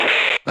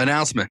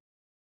Announcement.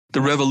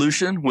 The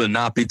revolution will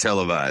not be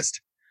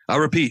televised. I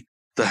repeat,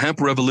 the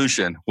hemp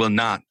revolution will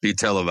not be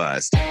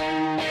televised.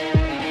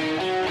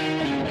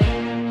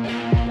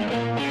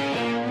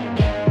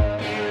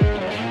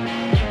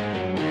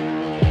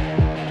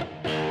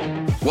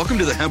 Welcome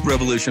to the Hemp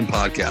Revolution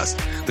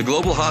podcast, the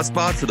global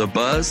hotspot for the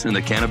buzz and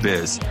the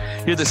cannabis.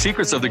 Hear the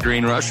secrets of the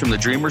green rush from the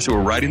dreamers who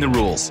are writing the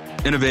rules,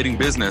 innovating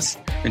business,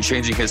 and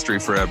changing history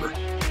forever.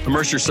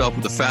 Immerse yourself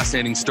with the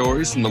fascinating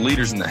stories from the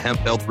leaders in the hemp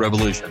health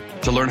revolution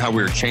to learn how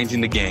we are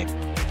changing the game.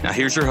 Now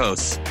here's your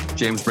hosts,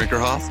 James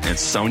Brinkerhoff and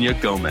Sonia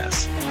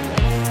Gomez.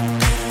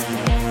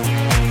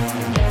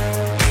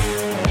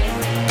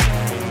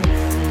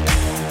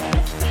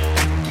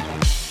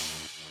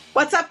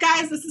 What's up,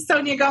 guys? This is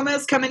Sonia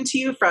Gomez coming to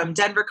you from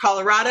Denver,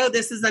 Colorado.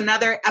 This is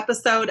another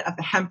episode of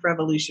the Hemp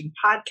Revolution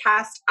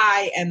podcast.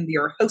 I am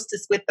your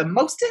hostess with the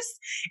mostest,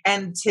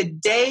 and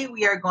today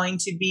we are going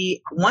to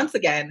be, once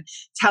again,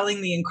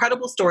 telling the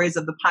incredible stories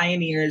of the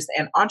pioneers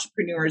and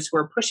entrepreneurs who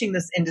are pushing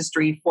this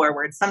industry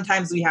forward.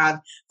 Sometimes we have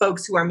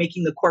folks who are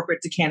making the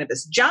corporate to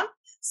cannabis jump,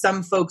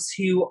 some folks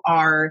who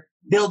are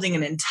building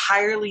an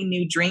entirely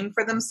new dream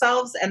for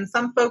themselves, and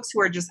some folks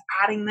who are just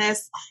adding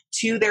this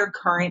to their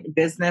current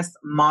business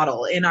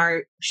model. In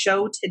our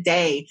show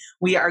today,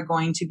 we are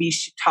going to be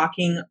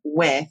talking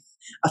with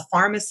a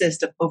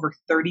pharmacist of over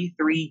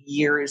 33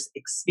 years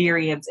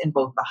experience in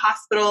both the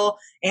hospital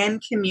and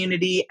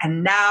community,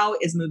 and now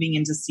is moving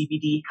into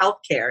CBD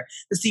healthcare.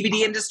 The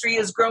CBD industry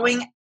is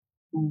growing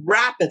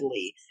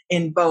rapidly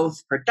in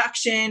both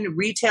production,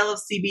 retail of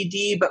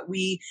CBD, but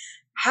we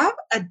have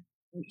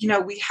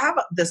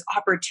this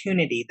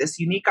opportunity, this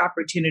unique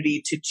opportunity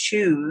to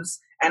choose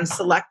and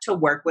select to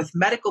work with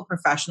medical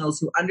professionals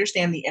who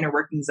understand the inner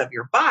workings of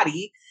your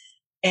body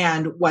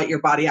and what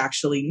your body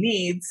actually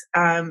needs,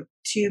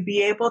 to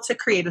be able to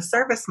create a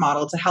service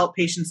model to help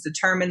patients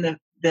determine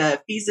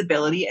the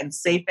feasibility and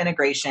safe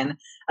integration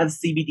of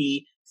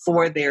CBD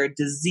for their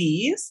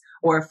disease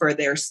or for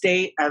their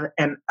state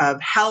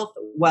of health,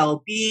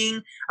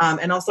 well-being,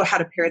 and also how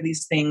to pair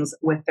these things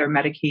with their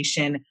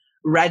medication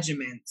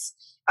regimens.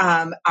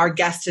 Our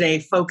guest today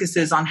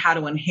focuses on how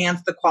to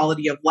enhance the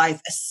quality of life,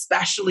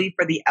 especially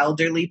for the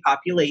elderly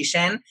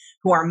population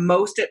who are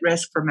most at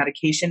risk for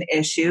medication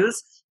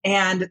issues.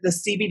 And the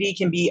CBD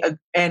can be,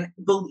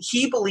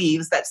 he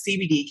believes that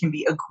CBD can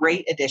be a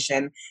great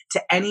addition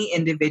to any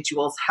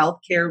individual's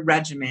healthcare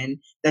regimen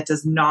that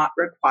does not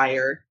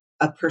require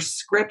a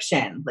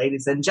prescription.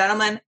 Ladies and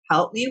gentlemen,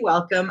 help me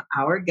welcome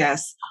our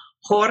guest,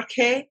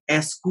 Jorge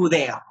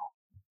Escudero.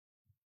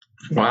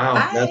 Wow.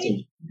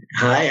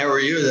 Hi, how are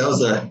you? That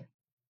was an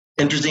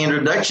interesting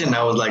introduction.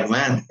 I was like,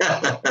 man,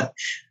 that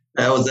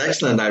was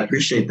excellent. I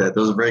appreciate that.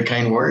 Those are very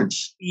kind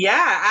words.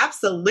 Yeah,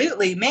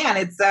 absolutely, man.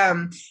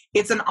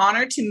 It's an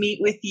honor to meet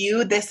with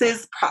you. This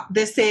is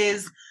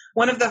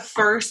one of the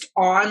first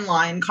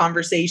online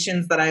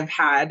conversations that I've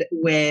had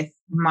with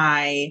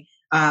my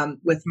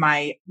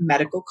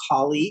medical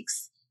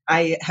colleagues.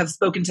 I have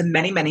spoken to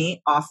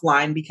many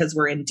offline because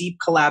we're in deep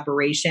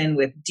collaboration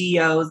with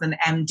DOs and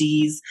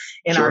MDs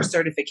in our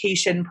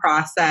certification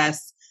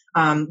process.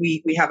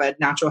 We have a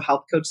natural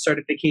health coach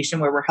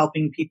certification where we're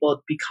helping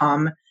people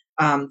become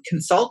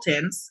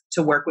consultants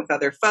to work with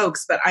other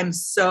folks. But I'm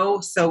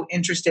so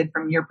interested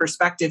from your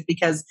perspective,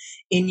 because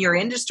in your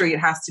industry, it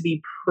has to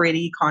be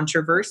pretty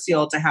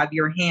controversial to have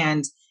your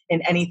hand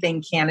in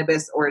anything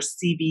cannabis or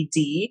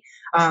CBD.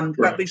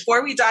 But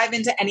before we dive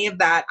into any of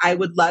that, I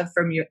would love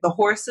from the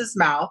horse's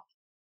mouth,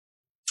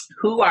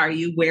 who are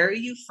you, where are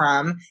you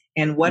from,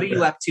 and what are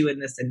you up to in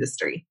this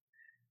industry?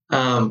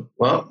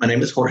 Well, my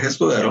name is Jorge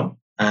Escudero.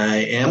 I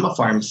am a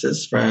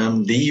pharmacist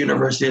from the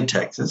University of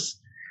Texas.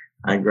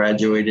 I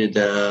graduated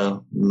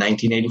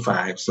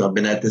 1985, so I've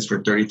been at this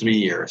for 33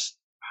 years.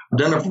 I've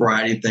done a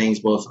variety of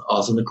things, both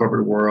also in the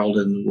corporate world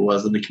and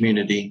was in the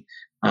community.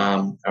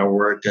 I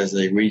worked as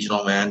a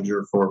regional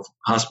manager for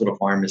hospital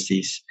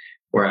pharmacies,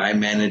 where I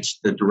managed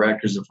the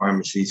directors of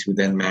pharmacies who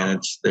then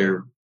managed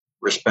their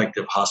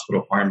respective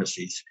hospital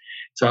pharmacies.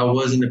 So I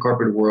was in the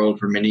corporate world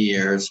for many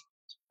years.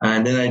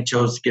 And then I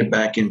chose to get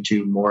back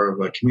into more of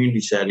a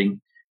community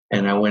setting.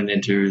 And I went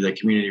into the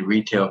community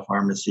retail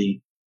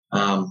pharmacy.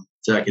 So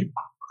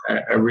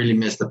I really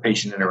missed the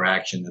patient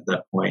interaction at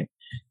that point.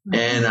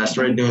 And I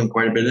started doing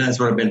quite a bit. And that's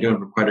what I've been doing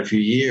for quite a few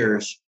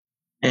years.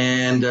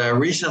 And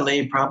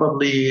recently,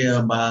 probably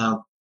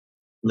about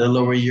a little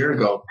over a year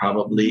ago,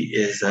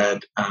 is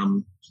that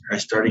I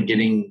started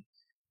getting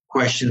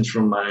questions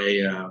from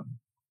my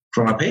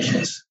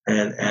patients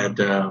at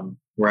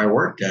where I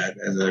worked at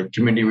as a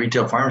community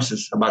retail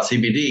pharmacist about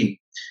CBD.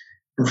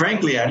 And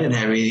frankly, I didn't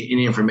have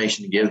any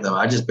information to give them.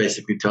 I just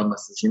basically told them, I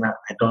said,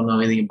 I don't know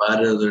anything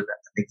about it other than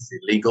I think it's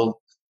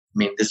illegal. I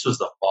mean, this was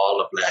the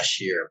fall of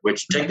last year,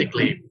 which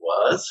technically it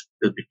was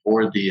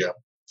before the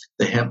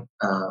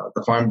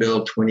Farm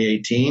Bill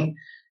 2018.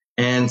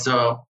 And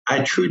so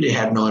I truly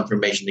had no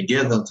information to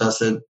give them. So I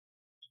said,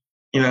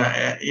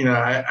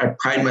 I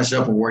pride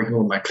myself on working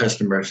with my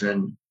customers.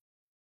 And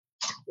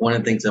one of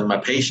the things of my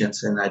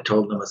patients, and I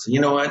told them, I said, you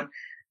know what?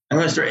 I'm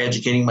going to start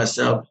educating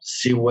myself,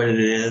 see what it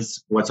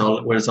is, what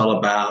it's all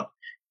about,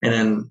 and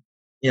then,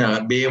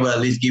 be able to at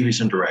least give you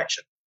some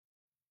direction.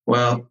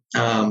 Well,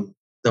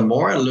 the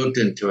more I looked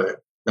into it,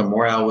 the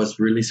more I was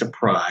really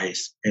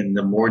surprised, and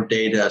the more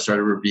data I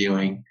started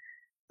reviewing,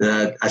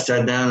 that I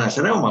sat down and I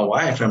said, my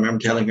wife, I remember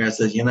telling her, I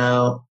said,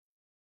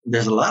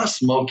 there's a lot of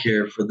smoke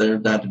here for there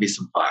not to be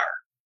some fire.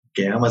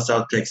 Okay, I'm a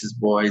South Texas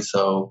boy,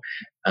 so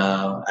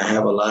I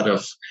have a lot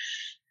of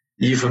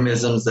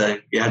euphemisms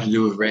that you have to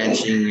do with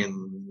ranching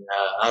and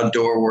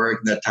outdoor work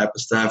and that type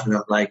of stuff. And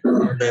I'm like,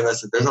 Dave, I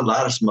said, there's a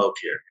lot of smoke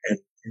here, and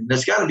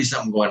there's got to be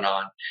something going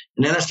on.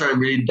 And then I started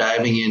really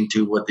diving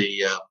into what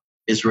the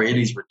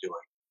Israelis were doing,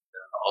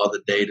 all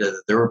the data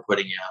that they were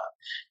putting out,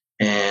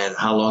 and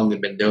how long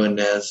they've been doing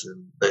this,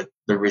 and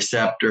the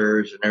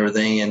receptors and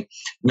everything. And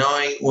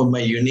knowing what my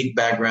unique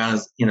background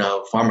is,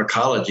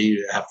 pharmacology,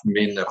 after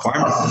being a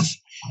pharmacist,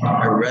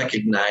 I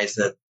recognize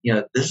that,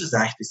 this is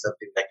actually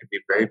something that could be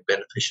very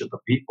beneficial to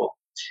people.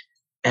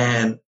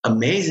 And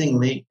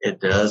amazingly, it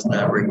does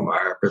not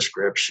require a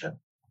prescription.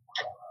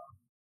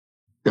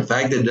 The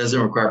fact that it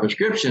doesn't require a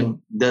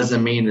prescription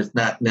doesn't mean it's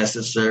not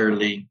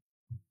necessarily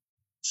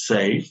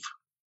safe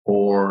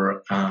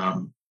or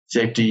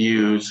safe to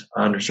use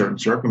under certain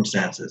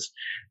circumstances.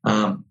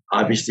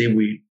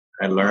 Obviously,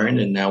 I learned,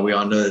 and now we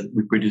all know that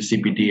we produce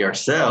CBD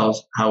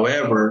ourselves.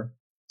 However,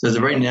 so it's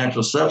a very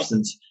natural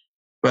substance.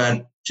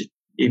 But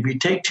if you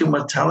take too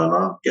much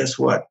Tylenol, guess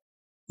what?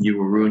 You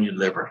will ruin your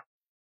liver.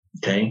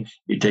 Okay?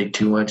 You take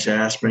too much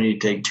aspirin, you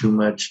take too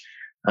much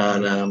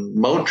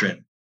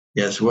Motrin.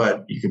 Guess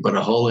what? You can put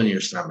a hole in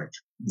your stomach.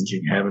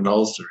 You can have an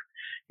ulcer.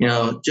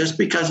 Just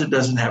because it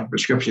doesn't have a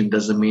prescription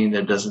doesn't mean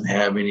it doesn't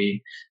have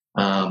any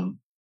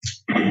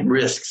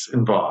risks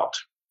involved.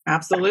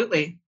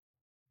 Absolutely.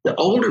 The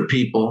older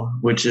people,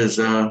 which is,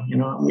 I'm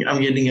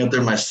getting up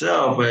there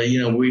myself.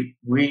 We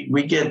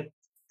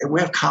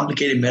have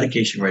complicated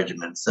medication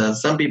regimens.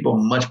 Some people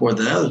much more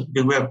than others,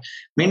 because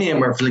many of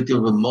them are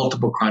afflicted with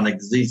multiple chronic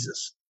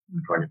diseases,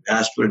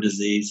 cardiovascular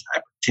disease,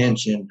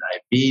 hypertension,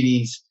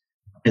 diabetes.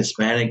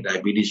 Hispanic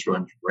diabetes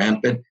runs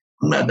rampant.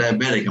 I'm not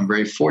diabetic. I'm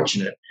very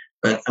fortunate.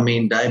 But,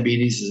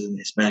 diabetes in the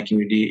Hispanic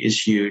community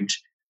is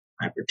huge.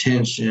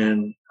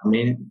 Hypertension.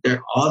 There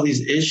are all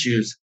these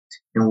issues.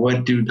 And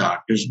what do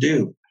doctors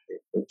do? They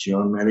put you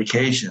on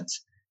medications,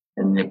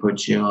 and they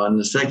put you on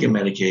the second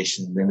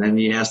medication, and then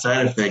you have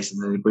side effects,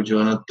 and then they put you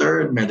on a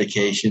third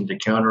medication to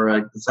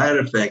counteract the side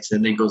effects,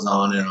 and it goes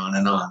on and on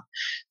and on.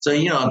 So,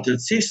 to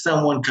see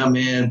someone come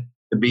in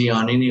to be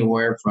on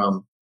anywhere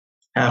from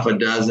half a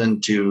dozen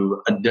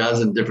to a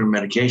dozen different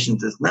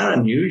medications is not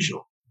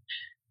unusual.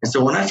 And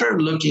so when I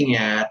started looking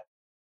at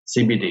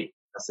CBD,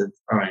 I said,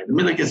 all right, let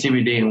me look at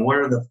CBD and what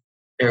are the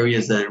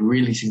areas that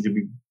really seem to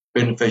be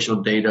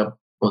beneficial data,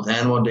 both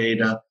animal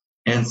data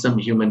and some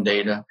human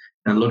data.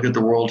 And I looked at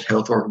the World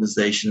Health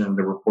Organization and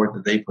the report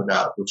that they put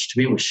out, which to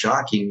me was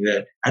shocking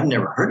that I'd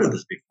never heard of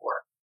this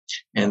before.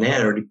 And they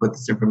had already put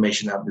this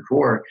information out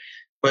before.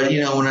 But,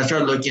 when I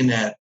started looking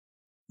at,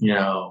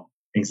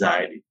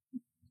 anxiety,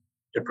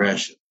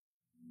 depression,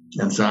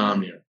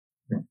 insomnia,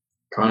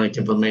 chronic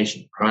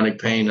inflammation, chronic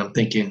pain, I'm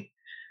thinking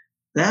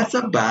that's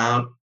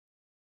about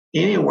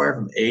anywhere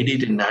from 80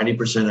 to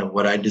 90% of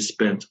what I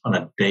dispense on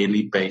a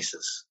daily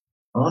basis.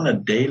 On a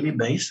daily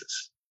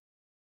basis.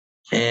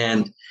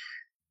 And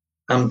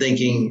I'm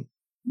thinking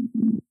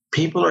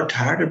people are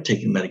tired of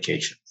taking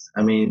medications.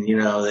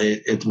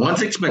 It's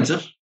one's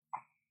expensive,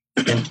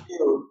 and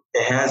two,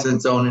 it has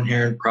its own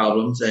inherent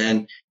problems.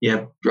 And you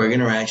have drug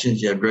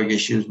interactions, you have drug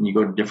issues, and you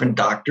go to different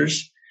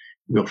doctors,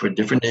 you go for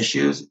different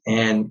issues.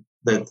 And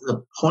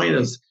the point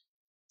is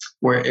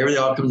where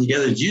everything all comes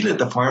together is usually at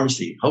the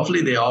pharmacy.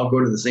 Hopefully they all go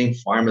to the same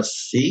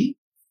pharmacy,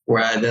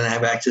 where I then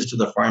have access to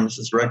the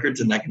pharmacist's records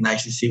and I can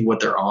actually see what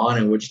they're on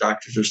and which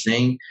doctors are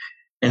seeing.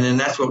 And then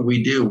that's what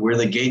we do. We're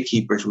the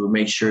gatekeepers. We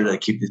make sure to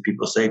keep these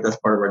people safe. That's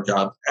part of our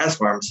job as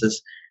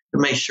pharmacists, to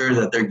make sure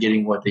that they're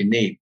getting what they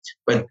need.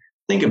 But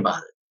think about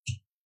it.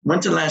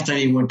 When's the last time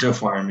you went to a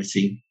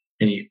pharmacy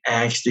and you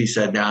actually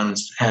sat down and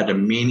had a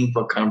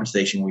meaningful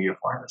conversation with your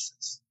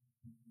pharmacist?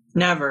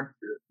 Never.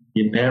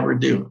 You never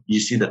do. You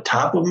see the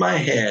top of my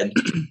head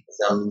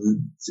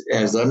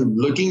as I'm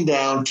looking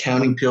down,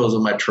 counting pills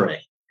on my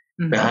tray,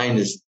 behind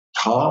this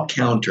tall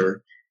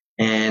counter.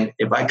 And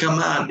if I come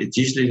out, it's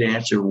usually to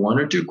answer one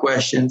or two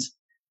questions,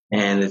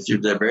 and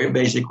they're very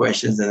basic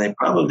questions, and they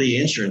probably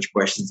insurance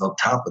questions on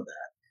top of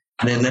that.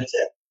 And then that's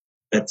it.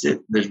 That's it.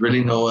 There's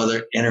really no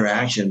other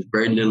interaction,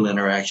 very little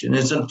interaction.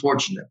 It's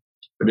unfortunate,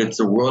 but it's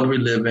the world we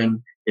live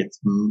in. It's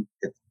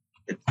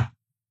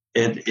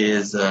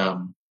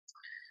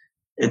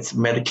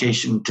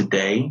medication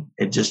today.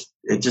 It's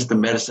just the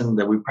medicine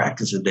that we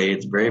practice today.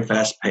 It's very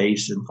fast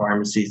paced in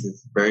pharmacies.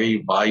 It's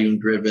very volume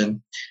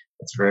driven.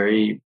 It's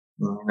very,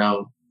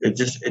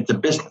 it's a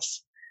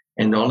business.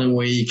 And the only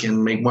way you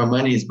can make more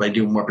money is by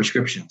doing more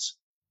prescriptions.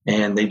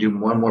 And they do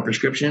more and more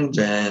prescriptions,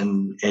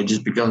 and it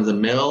just becomes a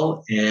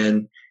mill,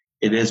 and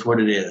it is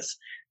what it is.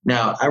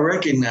 Now, I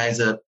recognize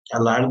that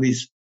a lot of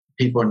these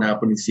people are now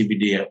putting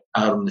CBD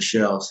out on the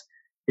shelves.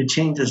 It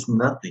changes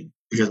nothing.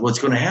 Because what's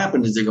going to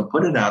happen is they're going to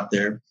put it out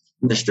there,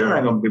 and they're still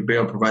not going to be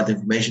able to provide the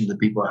information to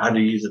people how to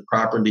use it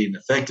properly and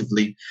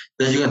effectively.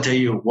 They're going to tell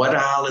you what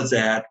aisle it's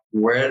at,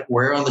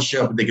 where on the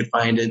shelf they can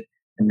find it,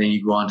 and then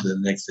you go on to the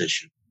next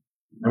issue.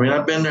 I mean,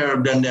 I've been there,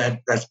 I've done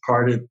that. That's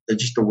part of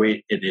just the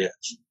way it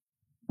is.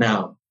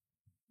 Now,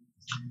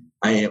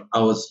 I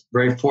was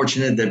very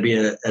fortunate to be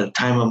at a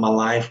time of my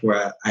life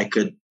where I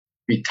could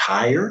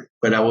retire,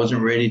 but I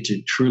wasn't ready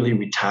to truly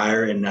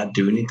retire and not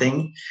do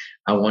anything.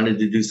 I wanted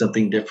to do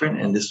something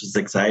different, and this was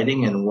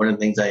exciting. And one of the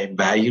things I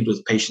valued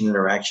was patient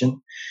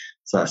interaction.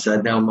 So I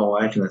sat down with my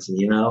wife and I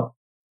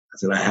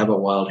said, I have a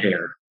wild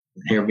hair.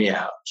 Hear me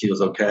out. She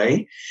goes,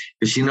 okay.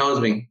 Because she knows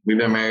me. We've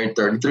been married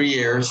 33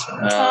 years.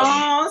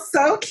 Oh,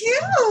 so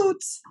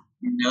cute.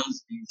 She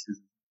knows me.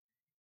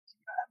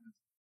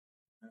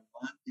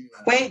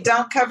 Wait,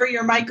 don't cover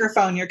your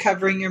microphone. You're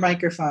covering your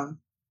microphone.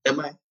 Am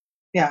I?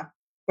 Yeah.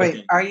 Wait,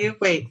 Okay. Are you?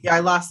 Wait, yeah, I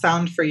lost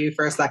sound for you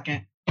for a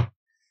second. I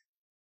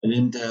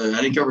didn't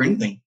cover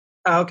anything.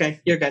 Oh,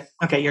 okay. You're good.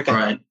 Okay, you're good. All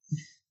right.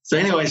 So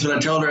anyways, when I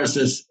told her, I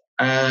says,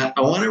 I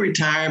want to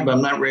retire, but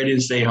I'm not ready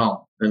to stay home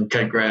and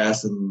cut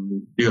grass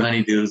and do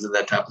honeydews and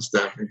that type of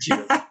stuff. And she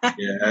goes,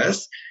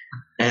 yes.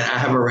 And I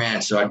have a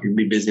ranch, so I can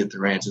be busy at the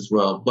ranch as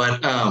well. But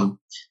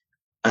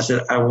I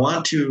said, I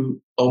want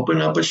to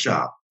open up a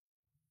shop,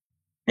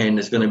 and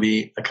it's going to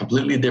be a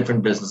completely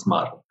different business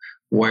model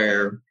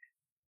where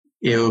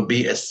it will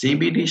be a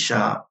CBD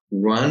shop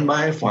run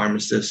by a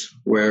pharmacist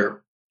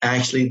where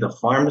actually the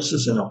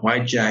pharmacist in a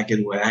white jacket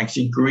will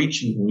actually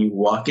greet you when you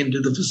walk into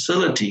the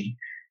facility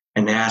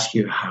and ask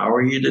you, how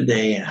are you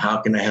today and how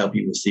can I help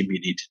you with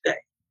CBD today?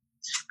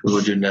 We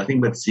will do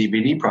nothing but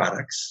CBD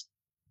products.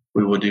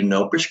 We will do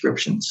no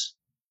prescriptions.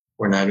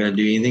 We're not going to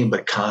do anything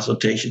but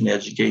consultation,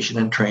 education,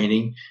 and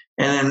training.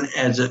 And then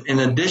as an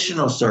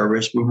additional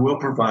service, we will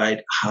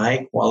provide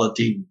high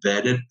quality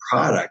vetted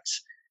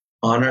products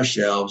on our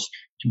shelves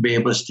to be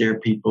able to steer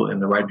people in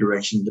the right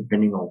direction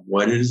depending on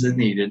what it is that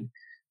needed,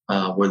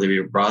 whether it be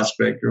a broad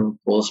spectrum,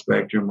 full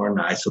spectrum, or an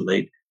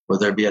isolate,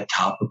 whether it be a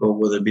topical,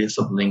 whether it be a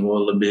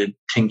sublingual, whether it be a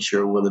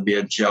tincture, whether it be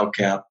a gel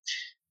cap.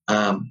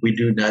 We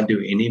do not do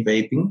any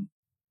vaping.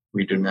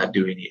 We do not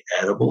do any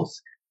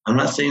edibles. I'm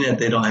not saying that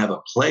they don't have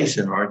a place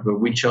in art, but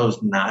we chose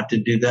not to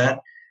do that.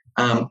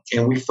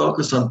 And we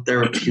focus on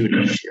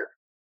therapeutics here.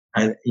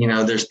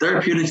 There's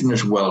therapeutics and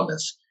there's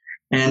wellness.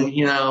 And,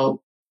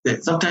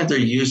 sometimes they're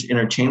used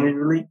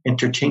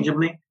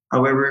interchangeably.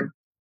 However,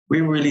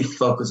 we really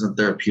focus on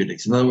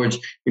therapeutics. In other words,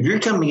 if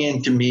you're coming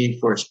in to me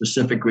for a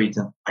specific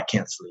reason, I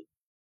can't sleep,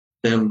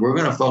 then we're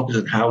going to focus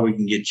on how we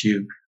can get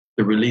you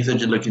the relief that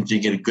you're looking to,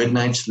 get a good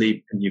night's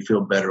sleep, and you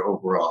feel better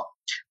overall.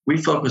 We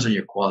focus on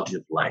your quality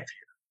of life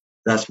here.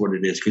 That's what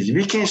it is. Because if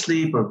you can't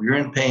sleep, or if you're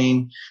in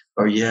pain,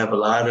 or you have a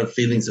lot of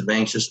feelings of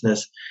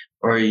anxiousness,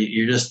 or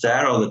you're just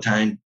sad all the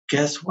time,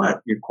 guess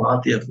what? Your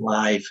quality of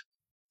life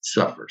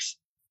suffers.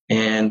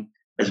 And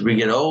as we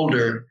get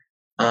older,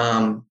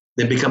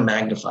 they become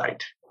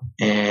magnified.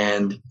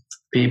 And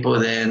people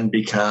then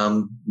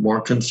become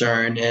more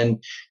concerned.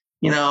 And,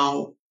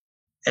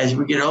 as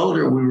we get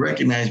older, we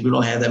recognize we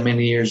don't have that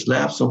many years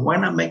left. So why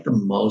not make the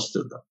most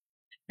of them?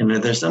 And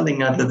if there's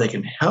something out there that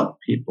can help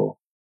people,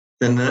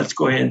 then let's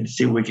go ahead and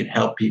see if we can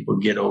help people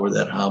get over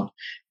that hump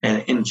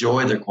and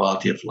enjoy their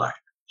quality of life.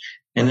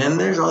 And then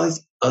there's all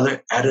these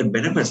other added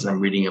benefits I'm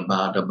reading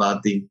about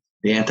the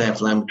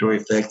anti-inflammatory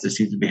effects that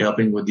seem to be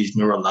helping with these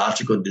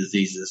neurological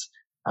diseases,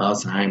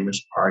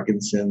 Alzheimer's,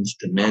 Parkinson's,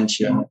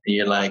 dementia. And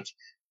you're like,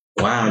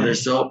 wow,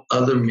 there's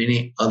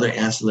many other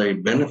ancillary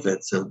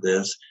benefits of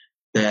this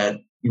that,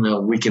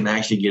 we can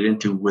actually get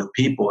into with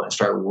people and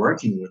start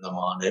working with them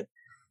on it.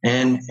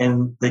 And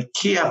the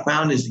key I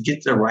found is to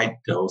get the right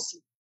dosing.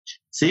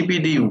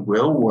 CBD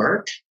will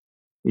work.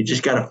 You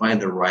just got to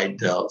find the right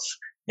dose.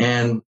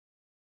 And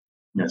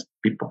as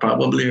people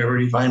probably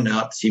already find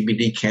out,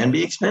 CBD can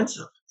be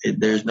expensive.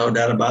 There's no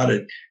doubt about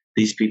it.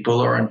 These people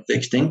are on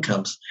fixed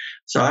incomes.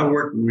 So I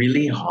work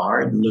really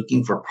hard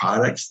looking for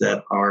products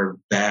that are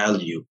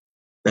value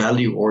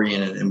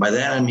oriented. And by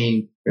that, I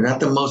mean, they're not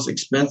the most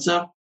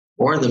expensive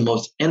or the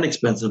most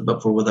inexpensive,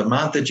 but for the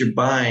amount that you're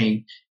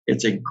buying,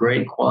 it's a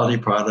great quality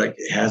product.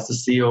 It has the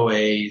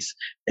COAs.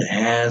 It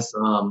has,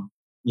 the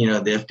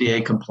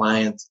FDA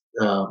compliance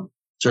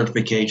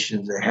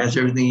certifications. It has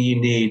everything you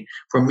need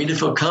for me to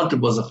feel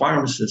comfortable as a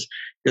pharmacist.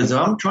 Because if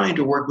I'm trying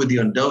to work with you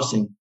on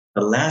dosing,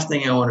 the last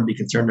thing I want to be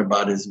concerned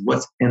about is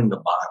what's in the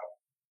bottle.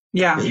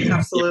 Yeah,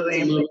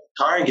 absolutely. If you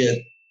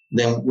target,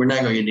 then we're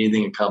not going to get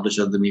anything accomplished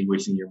other than me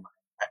wasting your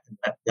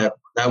money.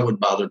 That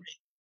would bother me.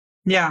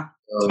 Yeah,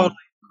 totally.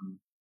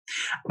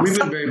 We've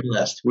been very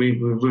blessed.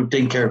 We've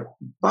taken care of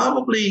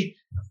probably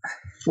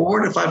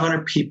 400 to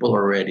 500 people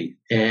already.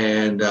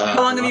 And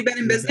how long have you been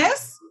in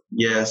business?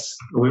 Yes,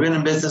 we've been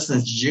in business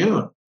since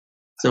June.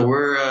 So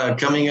we're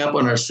coming up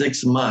on our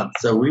 6th month.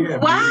 So we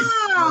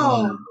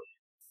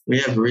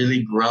have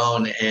really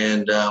grown,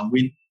 and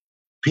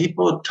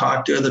people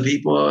talk to other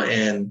people,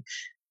 and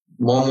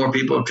more and more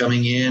people are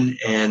coming in,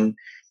 and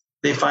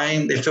they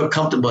feel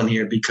comfortable in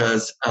here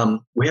because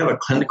we have a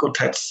clinical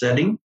type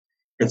setting.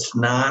 It's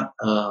not,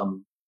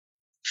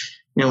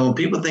 when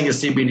people think of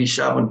CBD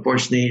shop,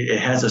 unfortunately, it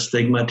has a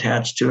stigma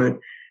attached to it.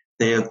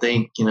 They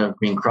think,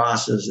 green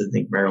crosses, they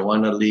think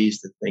marijuana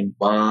leaves, they think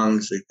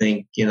bongs, they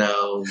think,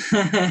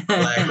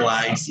 black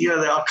lights,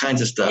 all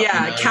kinds of stuff.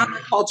 Yeah,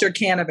 counterculture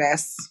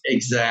cannabis.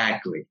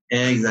 Exactly.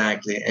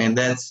 And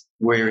that's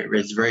where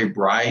it's very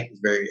bright, it's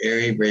very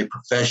airy, very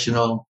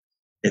professional.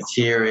 It's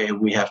here.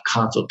 We have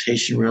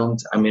consultation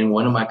rooms. I'm in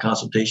one of my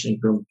consultation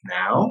rooms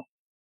now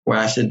where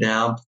I sit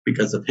down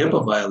because of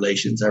HIPAA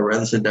violations. I'd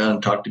rather sit down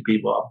and talk to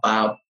people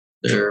about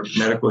their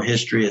medical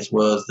history as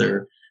well as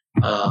their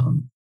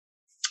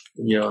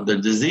the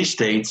disease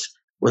states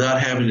without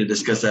having to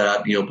discuss that out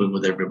in the open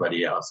with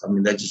everybody else. I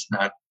mean, it's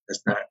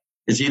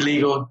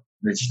illegal.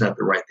 It's just not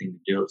the right thing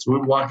to do. So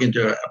we walk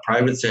into a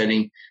private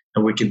setting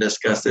and we can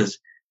discuss this.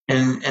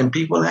 And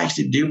people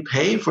actually do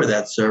pay for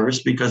that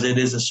service because it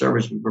is a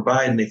service we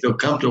provide, and they feel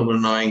comfortable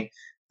knowing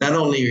not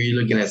only are you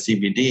looking at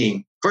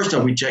CBD, first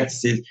off, we check to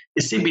see,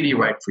 is CBD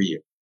right for you?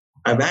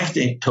 I've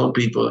actually told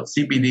people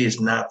CBD is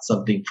not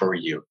something for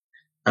you.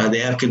 They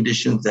have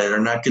conditions that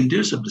are not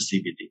conducive to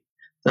CBD.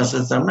 So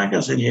since I'm not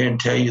going to sit here and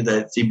tell you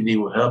that CBD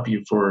will help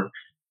you for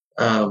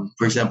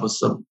example,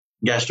 some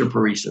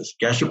gastroparesis.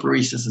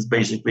 Gastroparesis is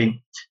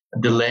basically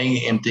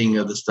delaying emptying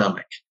of the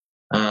stomach.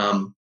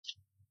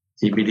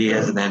 CBD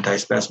has an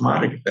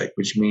antispasmodic effect,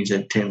 which means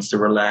it tends to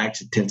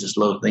relax, it tends to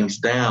slow things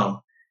down.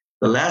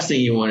 The last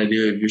thing you want to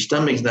do if your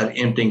stomach's not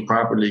emptying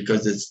properly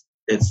because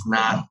it's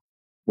not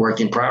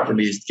working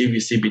properly is give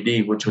you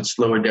CBD, which would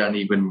slow it down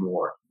even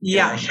more.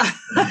 Yeah.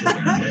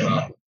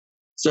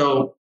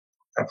 So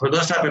for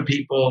those type of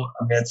people,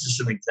 I mean, it's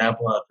just an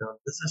example of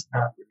this is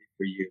not really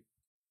for you.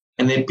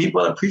 And then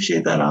people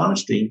appreciate that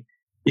honesty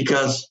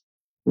because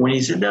when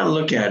you sit down and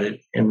look at it,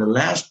 in the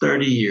last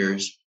 30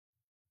 years,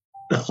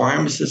 the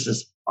pharmacist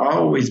has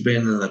always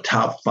been in the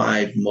top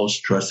 5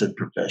 most trusted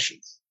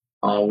professions.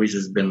 Always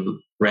has been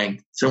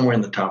ranked somewhere in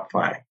the top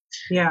 5.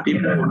 Yeah.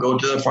 People will go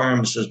to the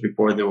pharmacist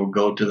before they will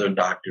go to their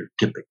doctor,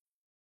 typically.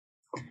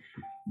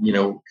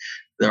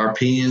 Their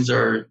opinions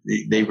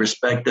they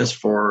respect us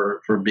for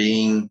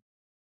being,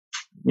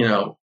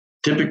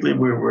 typically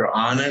we're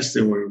honest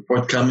and we're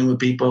forthcoming with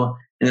people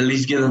and at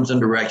least give them some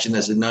direction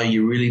that says, no,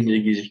 you really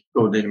need to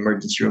go to the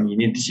emergency room. You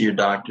need to see your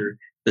doctor.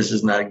 This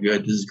is not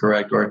good. This is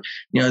correct. Or,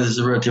 this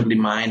is relatively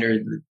minor.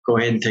 Go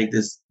ahead and take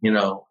this, an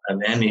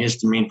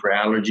antihistamine for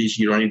allergies.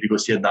 You don't need to go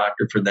see a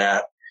doctor for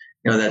that,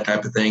 that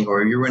type of thing.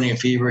 Or you're running a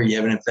fever, you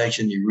have an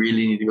infection, you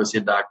really need to go see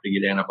a doctor to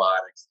get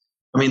antibiotics.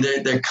 I mean,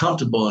 they're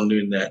comfortable in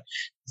doing that.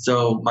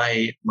 So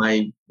my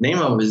name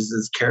of it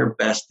is Care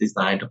Best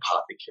Designed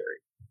Apothecary.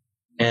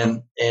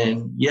 And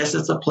yes,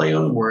 it's a play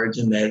on words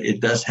in that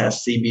it does have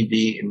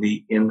CBD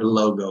in the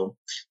logo,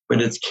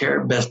 but it's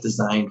Care Best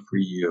Designed for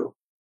you.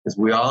 Because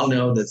we all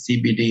know that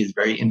CBD is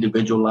very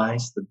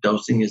individualized. The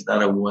dosing is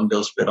not a one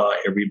dose fit all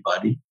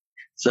everybody.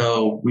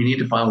 So we need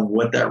to find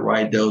what that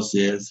right dose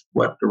is,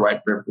 what the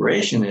right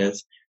preparation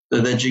is,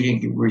 so that you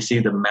can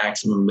receive the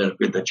maximum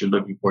benefit that you're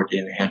looking for to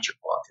enhance your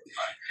quality of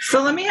life.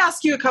 So let me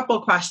ask you a couple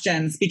of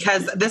questions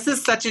because this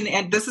is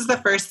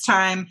the first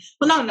time.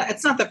 Well, no,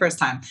 it's not the first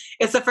time.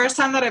 It's the first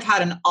time that I've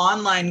had an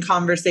online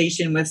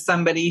conversation with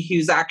somebody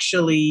who's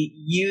actually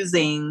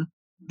using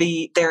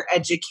their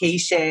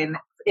education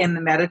in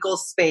the medical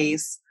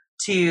space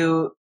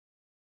to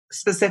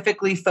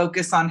specifically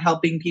focus on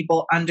helping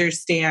people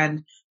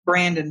understand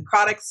brand and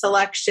product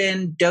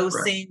selection,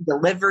 dosing,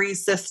 delivery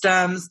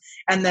systems,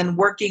 and then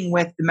working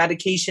with the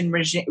medication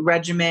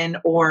regimen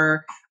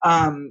or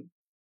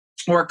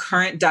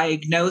current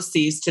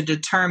diagnoses to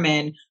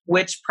determine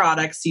which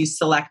products you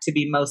select to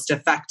be most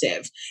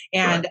effective.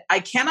 And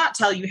I cannot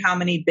tell you how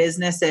many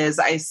businesses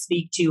I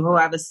speak to who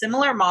have a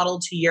similar model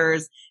to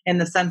yours in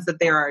the sense that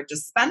they are a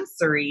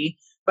dispensary,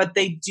 but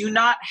they do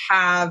not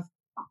have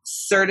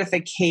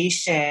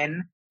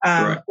certification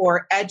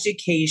or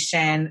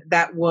education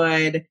that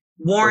would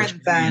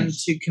warrant them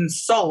to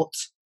consult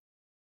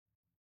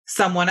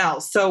someone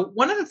else. So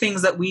one of the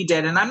things that we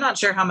did, and I'm not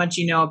sure how much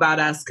you know about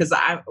us because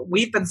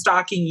we've been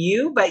stalking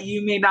you, but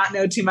you may not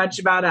know too much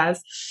about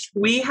us.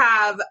 We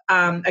have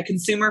a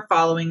consumer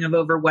following of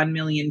over 1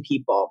 million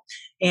people.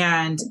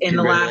 And in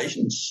the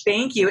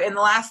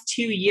last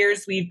 2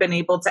 years, we've been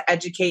able to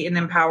educate and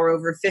empower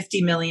over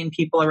 50 million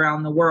people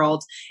around the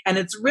world. And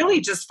it's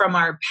really just from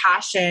our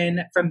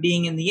passion from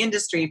being in the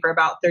industry for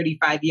about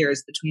 35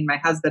 years between my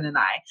husband and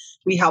I.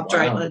 We helped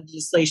write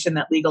legislation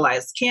that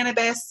legalized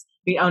cannabis.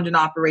 We owned and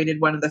operated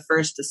one of the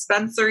first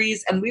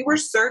dispensaries, and we were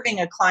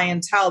serving a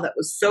clientele that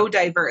was so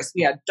diverse.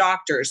 We had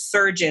doctors,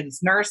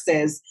 surgeons,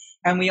 nurses,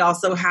 and we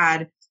also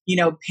had,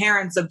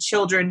 parents of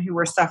children who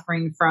were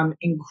suffering from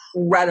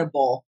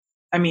incredible,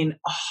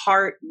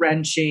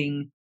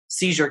 heart-wrenching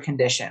seizure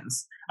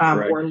conditions,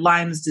 or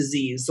Lyme's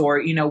disease,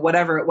 or,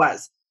 whatever it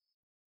was.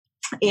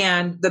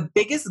 And the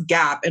biggest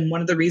gap, and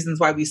one of the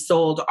reasons why we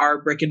sold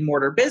our brick and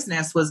mortar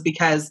business was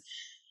because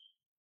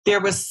there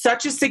was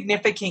such a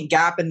significant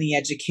gap in the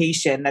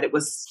education that it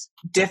was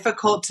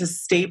difficult to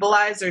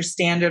stabilize or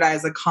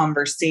standardize a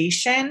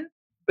conversation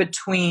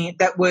between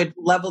that would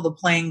level the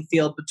playing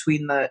field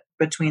between the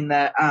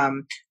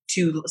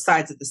two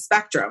sides of the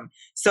spectrum.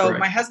 So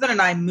my husband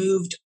and I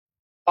moved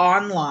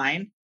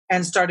online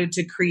and started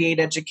to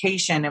create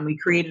education, and we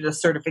created a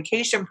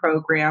certification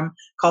program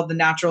called the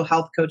Natural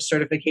Health Coach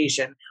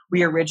Certification.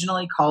 We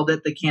originally called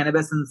it the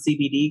Cannabis and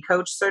CBD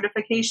Coach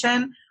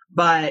Certification,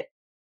 but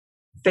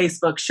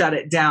Facebook shut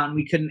it down.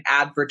 We couldn't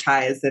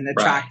advertise and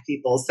attract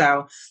people.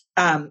 So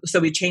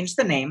we changed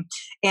the name.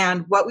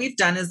 And what we've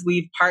done is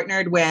we've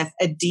partnered with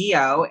a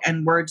DO,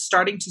 and we're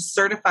starting to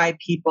certify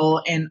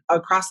people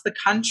across the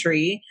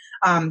country,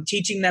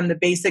 teaching them the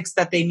basics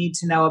that they need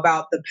to know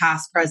about the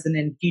past, present,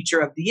 and future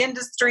of the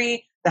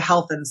industry, the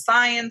health and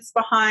science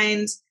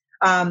behind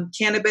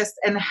cannabis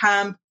and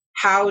hemp,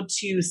 how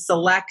to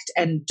select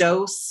and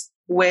dose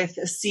with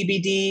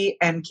CBD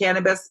and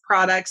cannabis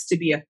products to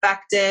be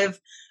effective.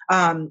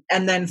 And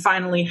then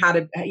finally, how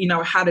to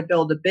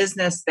build a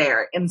business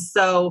there. And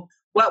so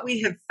what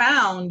we have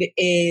found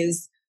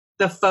is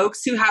the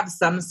folks who have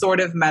some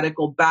sort of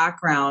medical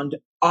background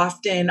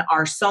often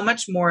are so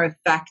much more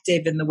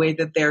effective in the way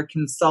that they're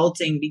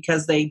consulting,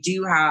 because they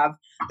do have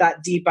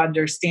that deep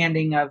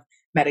understanding of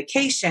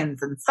medications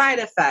and side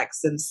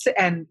effects and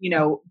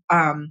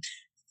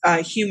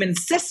human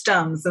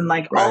systems and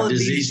all of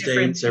disease these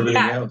different states,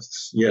 everything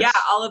else. Yes. Yeah,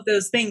 all of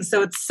those things.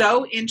 So it's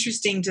so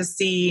interesting to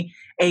see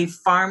a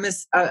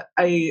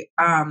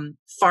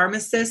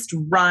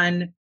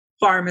pharmacist-run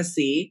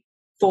pharmacy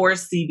for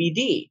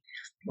CBD.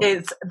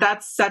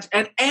 That's such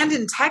and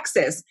in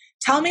Texas.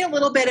 Tell me a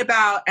little bit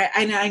about.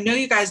 I know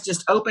you guys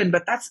just opened,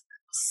 but that's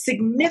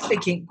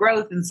significant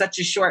growth in such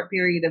a short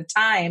period of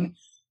time.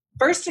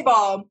 First of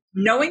all,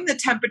 knowing the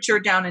temperature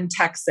down in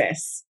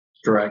Texas.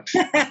 Correct.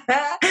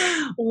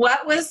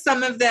 What was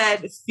some of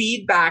the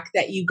feedback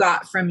that you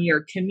got from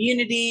your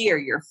community or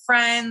your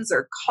friends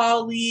or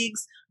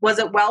colleagues? Was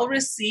it well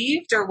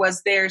received, or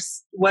was there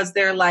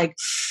like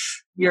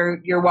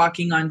you're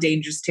walking on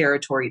dangerous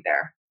territory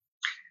there?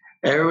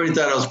 Everybody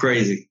thought I was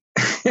crazy.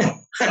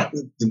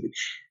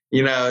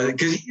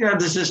 Because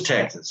this is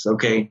Texas,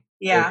 okay?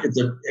 Yeah.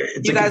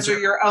 You guys are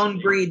your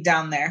own breed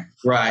down there.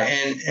 Right.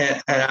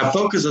 And I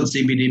focus on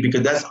CBD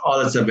because that's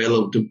all that's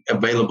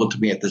available to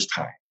me at this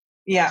time.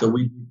 Yeah. So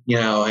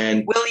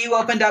and will you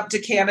open up to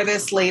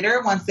cannabis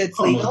later once it's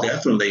legal?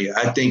 Definitely.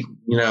 I think,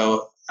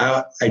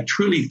 I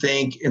truly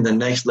think in the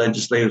next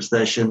legislative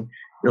session,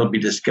 it'll be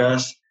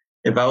discussed.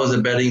 If I was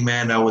a betting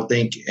man, I would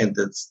think in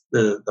the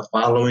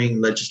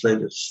following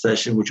legislative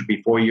session, which would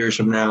be 4 years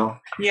from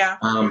now,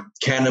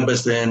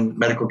 cannabis then,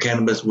 medical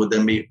cannabis would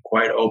then be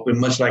quite open,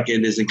 much like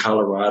it is in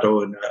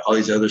Colorado and all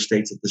these other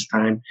states at this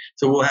time.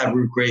 So we'll have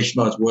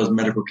recreational as well as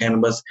medical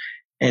cannabis.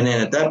 And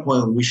then at that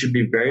point, we should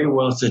be very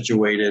well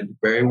situated,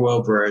 very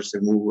well versed,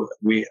 and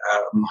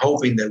I'm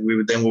hoping that we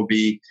will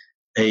be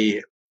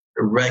a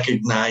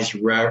recognized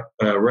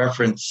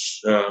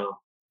reference.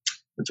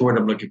 What's the word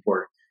I'm looking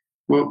for?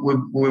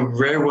 We're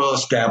very well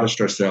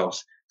established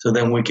ourselves, so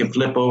then we can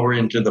flip over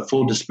into the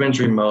full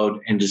dispensary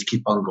mode and just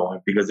keep on going,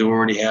 because we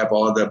already have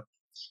all the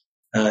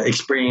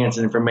experience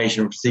and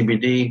information from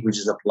CBD, which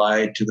is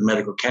applied to the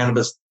medical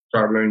cannabis.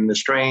 Start learning the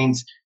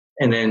strains,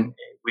 and then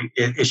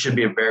it should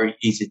be a very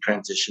easy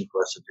transition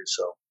for us to do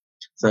so.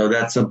 So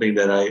that's something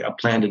that I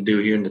plan to do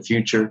here in the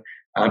future.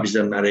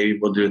 Obviously, I'm not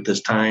able to do it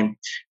this time.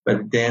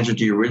 But the answer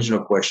to your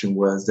original question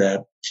was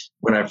that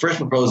when I first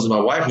proposed it,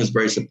 my wife was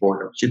very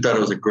supportive. She thought it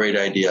was a great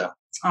idea.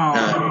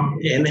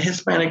 In the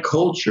Hispanic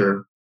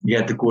culture, you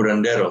have the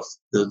curanderos.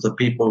 Those are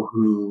people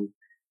who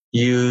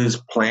use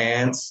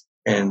plants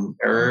and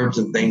herbs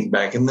and things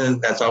back. And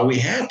then that's all we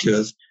had to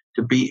us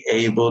to be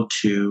able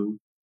to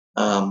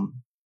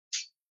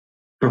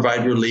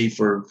provide relief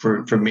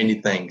for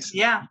many things.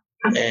 Yeah.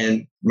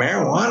 And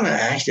marijuana,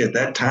 actually, at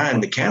that time,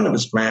 the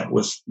cannabis plant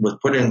was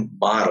put in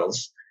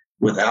bottles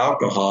with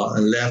alcohol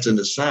and left in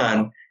the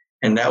sun.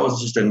 And that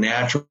was just a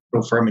natural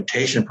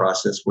fermentation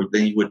process where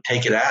then you would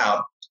take it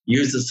out,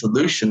 use the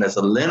solution as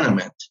a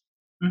liniment,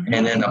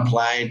 and then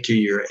apply it to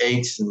your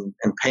aches and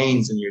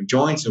pains in your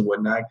joints and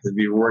whatnot, because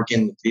we work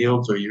in the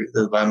fields or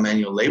the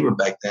manual labor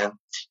back then,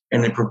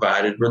 and it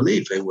provided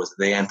relief. It was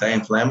the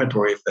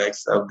anti-inflammatory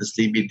effects of the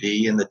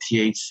CBD and the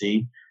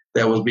THC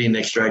that was being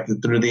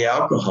extracted through the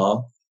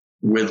alcohol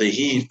with the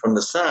heat from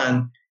the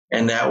sun.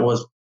 And that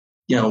was,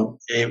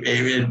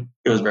 it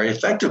was very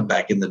effective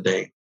back in the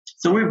day.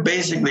 So we've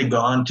basically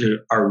gone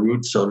to our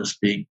roots, so to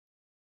speak,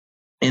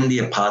 in the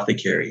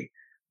apothecary.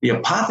 The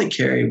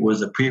apothecary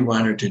was a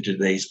pre-runner to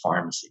today's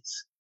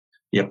pharmacies.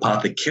 The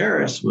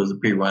apothecarist was a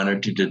pre-runner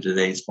to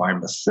today's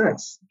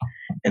pharmacists.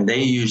 And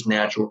they use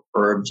natural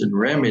herbs and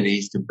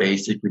remedies to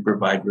basically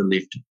provide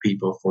relief to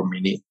people for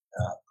many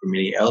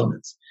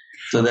ailments.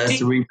 So that's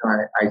the reason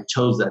I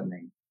chose that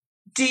name.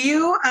 Do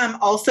you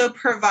also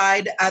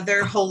provide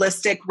other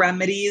holistic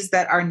remedies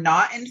that are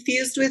not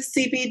infused with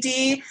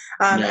CBD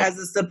as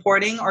a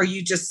supporting, or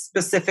you just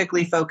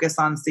specifically focus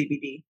on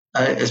CBD?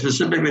 I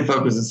specifically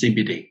focus on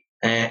CBD.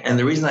 And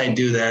the reason I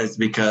do that is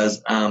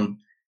because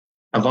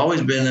I've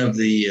always been of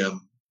the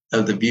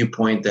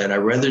viewpoint that I'd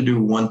rather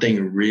do one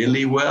thing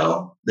really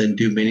well than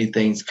do many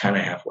things kind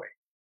of halfway.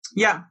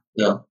 Yeah.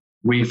 So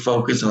we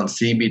focus on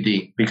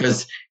CBD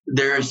because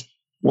the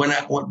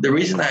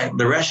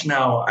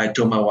rationale I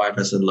told my wife,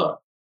 I said, look,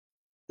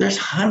 there's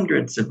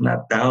hundreds, if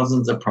not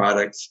thousands of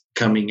products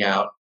coming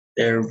out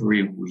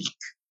every week.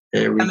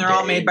 And they're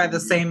all made by the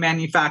same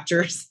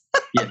manufacturers.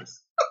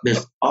 Yes.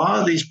 There's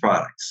all these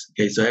products.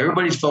 Okay. So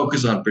everybody's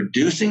focused on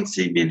producing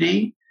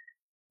CBD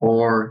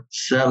or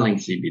selling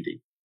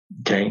CBD.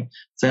 Okay.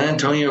 San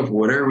Antonio, for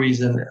whatever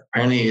reason,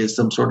 apparently is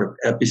some sort of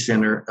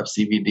epicenter of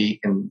CBD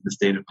in the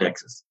state of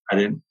Texas. I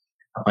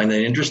find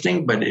that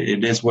interesting, but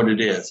it is what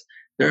it is.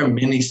 There are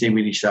many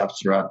CBD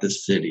shops throughout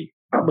this city,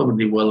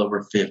 probably well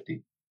over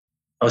 50.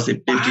 I would say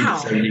 50 to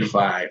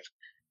 75.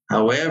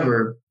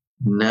 However,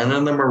 none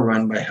of them are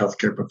run by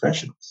healthcare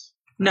professionals.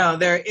 No,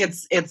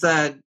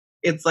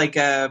 it's like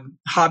a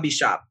hobby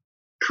shop.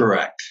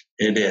 Correct.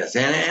 It is.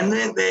 And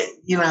it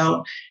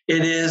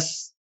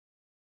is,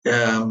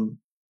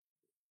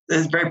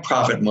 it's very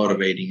profit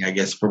motivating, I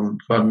guess, for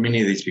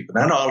many of these people.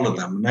 Not all of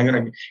them. I'm not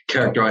going to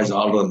characterize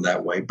all of them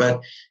that way.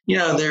 But,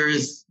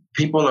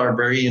 people are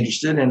very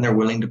interested and they're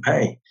willing to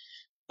pay.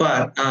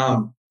 But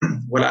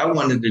what I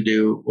wanted to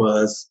do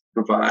was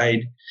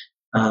provide,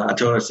 I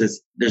told her,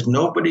 there's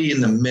nobody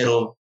in the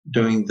middle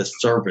doing the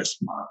service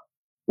model.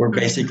 Where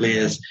basically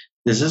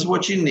this is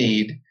what you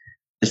need.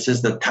 This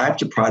is the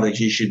types of products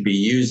you should be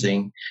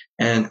using.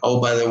 And, oh,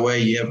 by the way,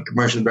 you have a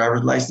commercial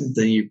driver's license,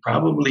 then you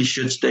probably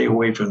should stay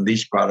away from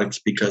these products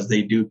because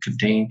they do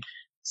contain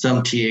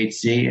some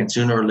THC, and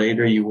sooner or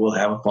later you will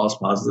have a false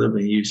positive,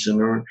 and you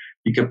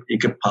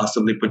could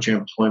possibly put your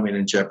employment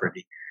in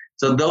jeopardy.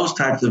 So those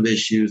types of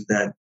issues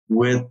that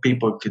with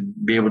people could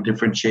be able to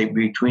differentiate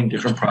between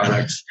different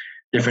products,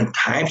 different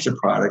types of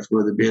products,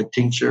 whether it be a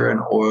tincture, an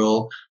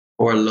oil,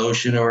 or a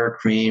lotion, or a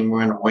cream,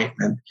 or an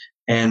ointment,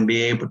 and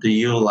be able to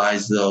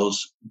utilize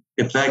those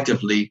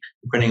effectively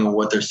depending on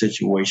what their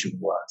situation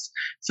was.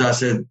 So I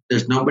said,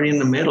 there's nobody in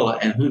the middle,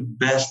 and who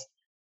best?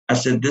 I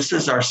said, this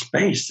is our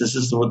space. This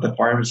is what the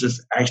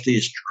pharmacist actually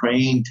is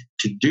trained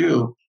to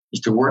do,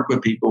 is to work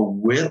with people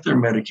with their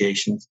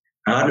medications,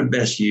 how to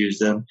best use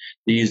them,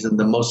 to use them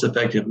the most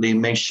effectively,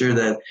 make sure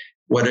that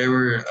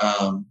whatever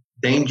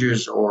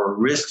dangers or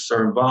risks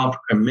are involved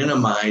are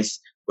minimized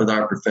with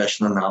our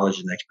professional knowledge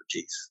and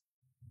expertise.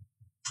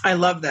 I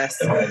love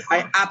this.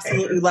 I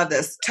absolutely love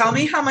this. Tell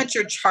me how much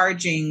you're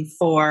charging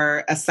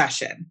for a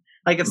session.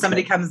 Like if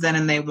somebody comes in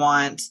and they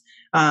want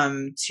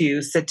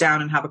to sit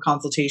down and have a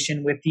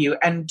consultation with you.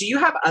 And do you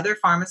have other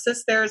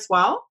pharmacists there as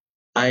well?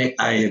 I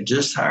have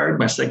just hired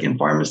my second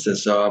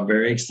pharmacist, so I'm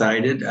very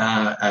excited.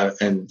 And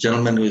a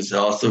gentleman who's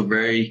also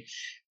very,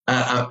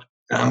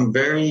 I'm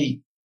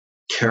very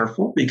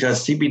careful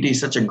because CBD is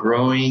such a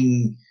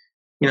growing,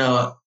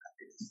 I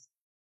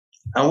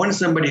wanted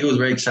somebody who was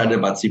very excited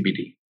about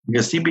CBD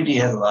because CBD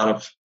has a lot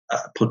of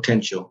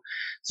potential.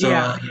 So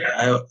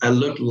I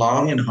looked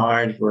long and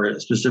hard for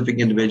a specific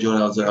individual,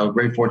 and I was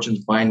very fortunate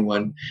to find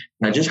one.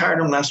 And I just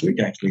hired him last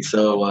week, actually.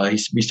 So he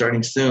should be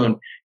starting soon.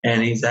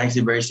 And he's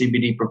actually very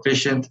CBD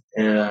proficient.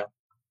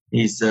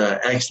 He's an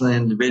excellent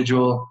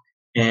individual.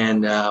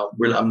 And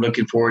I'm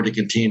looking forward to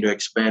continue to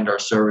expand our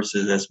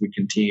services as we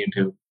continue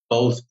to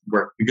both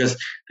work. Because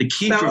the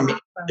key for me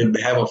is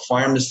to have a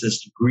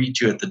pharmacist greet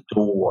you at the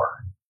door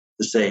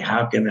to say,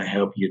 how can I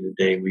help you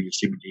today with your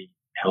CBD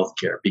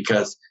healthcare?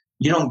 Because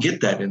you don't get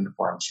that in the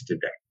pharmacy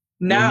today.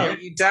 No,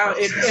 you don't.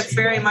 It's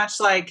very much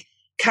like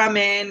come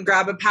in,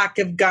 grab a pack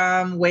of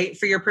gum, wait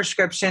for your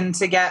prescription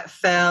to get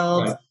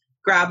filled,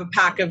 grab a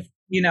pack of,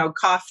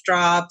 cough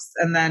drops,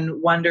 and then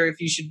wonder if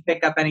you should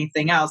pick up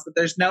anything else. But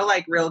there's no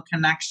real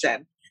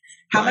connection.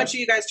 How much are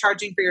you guys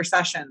charging for your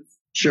sessions?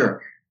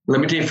 Sure.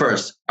 Let me tell you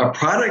first, a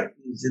product,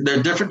 there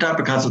are different type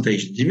of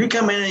consultations. If you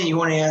come in and you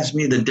want to ask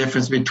me the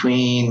difference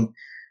between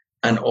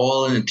an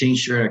oil and a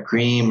tincture and a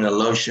cream and a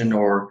lotion,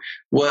 or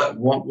what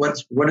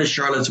is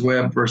Charlotte's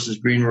Web versus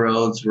Green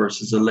Roads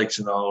versus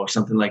Elixinol or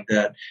something like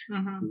that.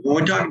 Mm-hmm. When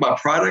we talk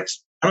about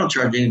products, I don't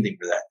charge anything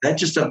for that.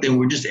 That's just something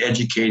we're just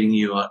educating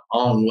you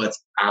on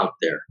what's out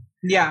there.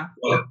 Yeah.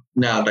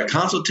 Now, the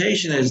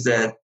consultation is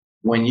that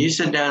when you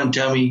sit down and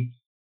tell me,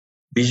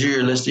 these are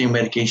your listing of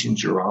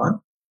medications you're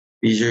on,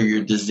 these are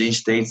your disease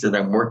states that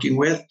I'm working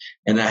with,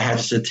 and I have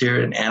to sit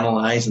here and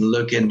analyze and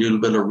look and do a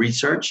little bit of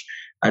research.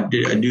 I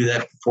do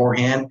that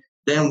beforehand.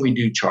 Then we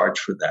do charge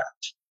for that.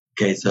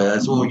 Okay, so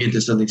that's when we get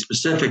to something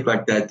specific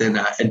like that, then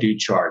I do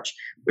charge.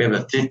 We have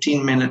a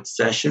 15-minute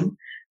session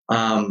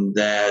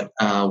that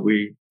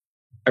we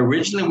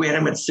originally had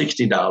them at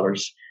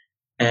 $60.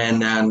 And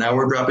now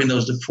we're dropping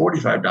those to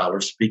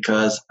 $45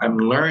 because I'm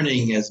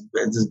learning as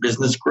this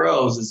business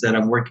grows is that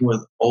I'm working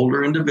with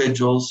older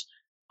individuals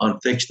on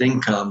fixed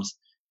incomes.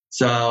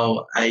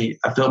 So I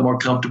felt more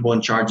comfortable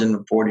in charging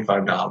them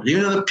 $45.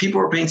 Even though the people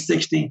are paying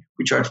 $60,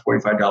 we charge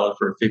 $45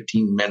 for a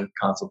 15-minute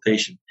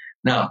consultation.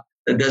 Now,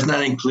 that does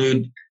not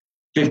include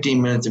 15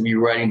 minutes of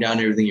you writing down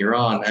everything you're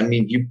on. I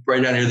mean, you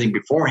write down everything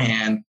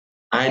beforehand.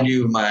 I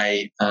do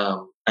my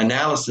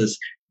analysis,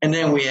 and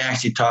then we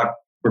actually talk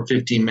for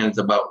 15 minutes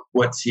about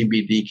what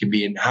CBD can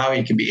be and how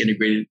it can be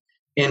integrated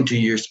into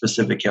your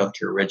specific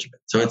healthcare regimen.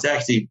 So it's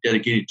actually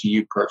dedicated to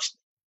you personally.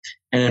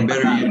 And then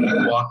better yet,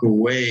 you walk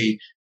away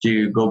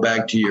to go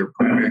back to your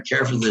primary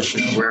care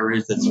physician, wherever it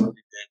is that's really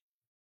been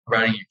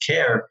providing you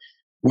care,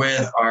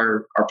 with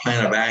our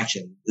plan of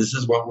action. This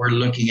is what we're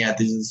looking at.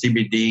 This is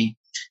CBD.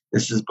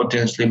 This is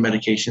potentially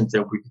medications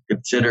that we could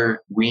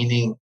consider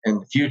weaning in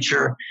the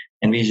future.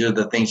 And these are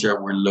the things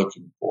that we're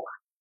looking for.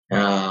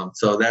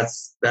 So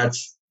that's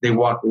they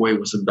walk away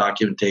with some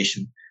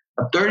documentation.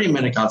 A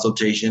 30-minute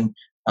consultation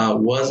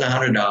was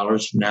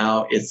 $100.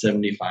 Now it's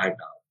 $75.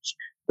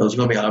 So it's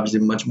going to be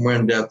obviously much more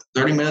in depth.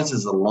 30 minutes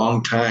is a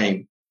long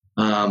time.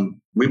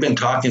 We've been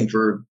talking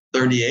for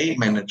 38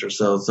 minutes or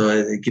so. So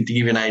it could give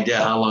you an idea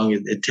how long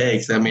it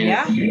takes. I mean,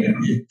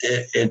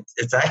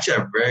 it's actually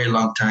a very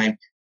long time.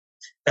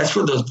 That's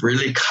for those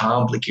really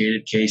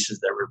complicated cases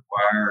that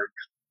require,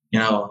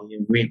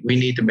 we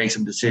need to make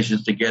some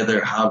decisions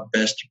together how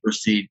best to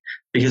proceed,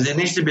 because it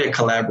needs to be a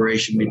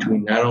collaboration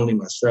between not only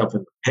myself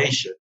and the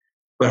patient,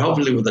 but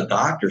hopefully with the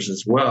doctors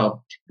as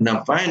well. And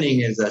I'm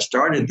finding as I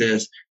started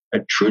this,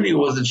 I truly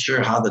wasn't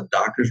sure how the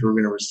doctors were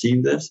going to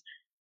receive this.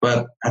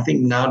 But I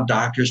think now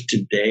doctors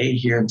today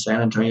here in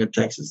San Antonio,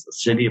 Texas, a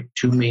city of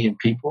 2 million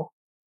people,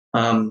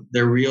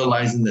 they're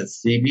realizing that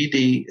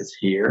CBD is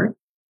here.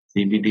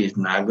 CBD is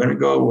not going to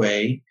go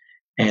away.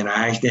 And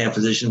I actually have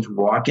physicians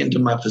walk into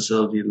my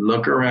facility,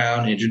 look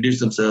around, introduce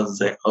themselves and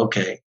say,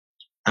 okay,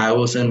 I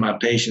will send my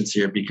patients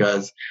here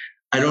because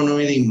I don't know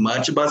anything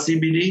much about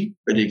CBD,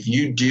 but if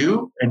you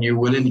do and you're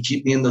willing to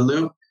keep me in the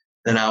loop,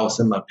 then I will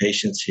send my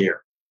patients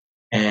here.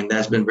 And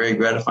that's been very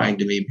gratifying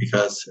to me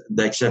because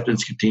the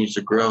acceptance continues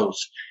to grow.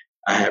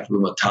 I have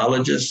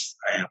rheumatologists,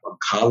 I have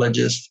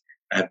oncologists,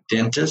 I have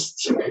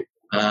dentists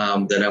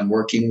that I'm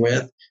working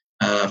with,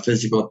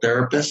 physical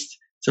therapists.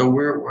 So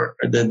we're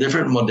the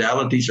different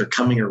modalities are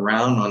coming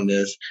around on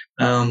this.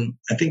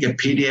 I think a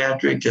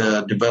pediatric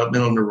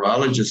developmental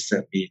neurologist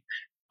sent me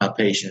a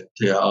patient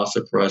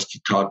also for us to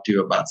talk to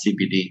about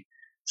CBD.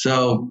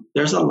 So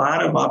there's a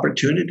lot of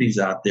opportunities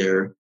out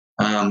there.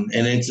 And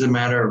it's a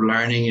matter of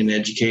learning and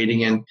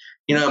educating. And,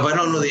 if I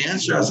don't know the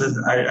answer,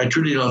 I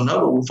truly don't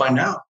know, but we'll find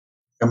out.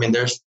 I mean,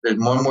 there's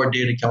more and more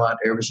data come out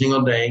every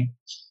single day.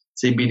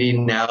 CBD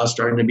now is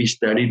starting to be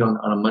studied on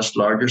a much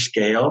larger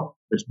scale.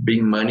 There's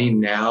big money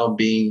now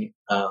being,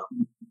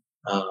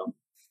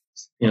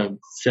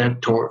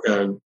 sent toward,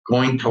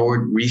 going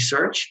toward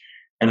research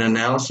and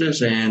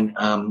analysis. And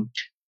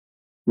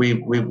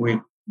we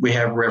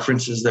have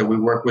references that we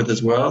work with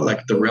as well,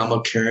 like the Realm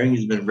of Caring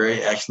has been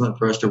very excellent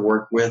for us to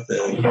work with.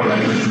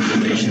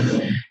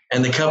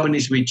 And the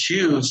companies we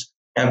choose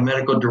have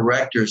medical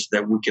directors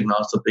that we can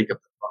also pick up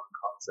the phone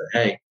call and say,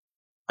 hey,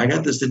 I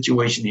got this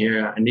situation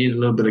here. I need a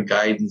little bit of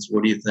guidance.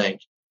 What do you think?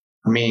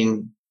 I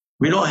mean,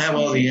 we don't have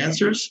all the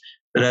answers,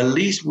 but at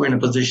least we're in a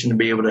position to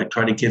be able to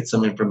try to get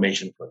some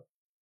information from them.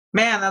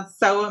 Man, that's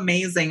so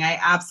amazing. I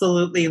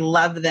absolutely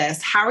love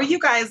this. How are you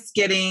guys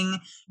getting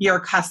your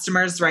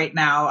customers right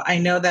now? I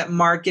know that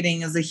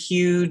marketing is a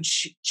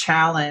huge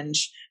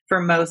challenge for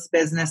most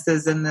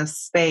businesses in this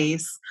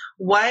space.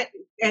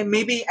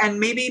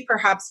 Maybe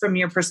perhaps from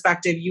your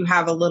perspective, you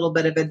have a little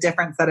bit of a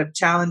different set of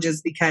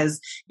challenges because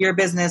your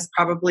business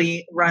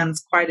probably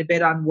runs quite a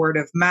bit on word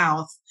of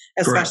mouth,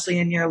 especially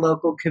in your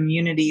local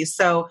community.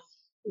 So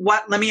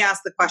let me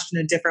ask the question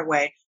a different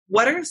way.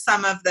 What are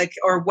some of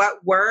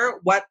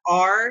what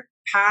are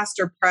past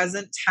or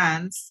present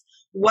tense?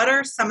 What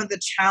are some of the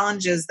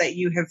challenges that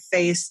you have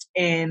faced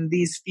in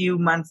these few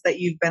months that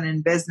you've been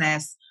in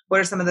business?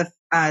 What are some of the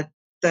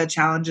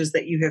challenges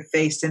that you have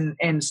faced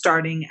in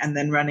starting and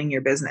then running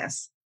your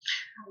business?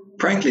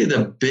 Frankly,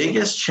 the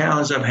biggest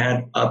challenge I've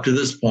had up to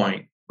this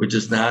point, which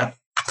is not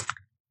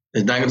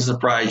going to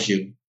surprise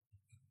you,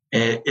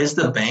 is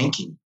the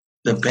banking.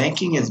 The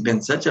banking has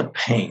been such a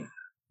pain.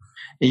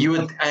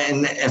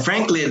 And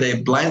frankly, they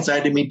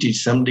blindsided me to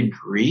some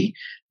degree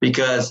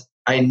because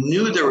I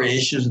knew there were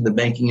issues in the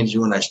banking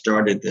industry when I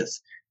started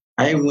this.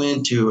 I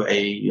went to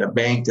a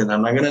bank that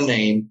I'm not going to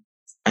name.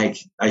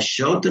 I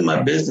showed them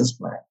my business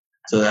plan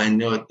so that I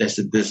knew it. They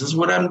said, this is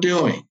what I'm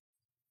doing.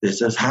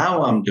 This is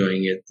how I'm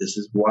doing it. This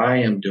is why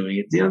I'm doing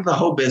it. The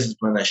whole business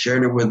plan, I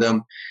shared it with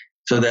them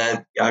so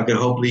that I could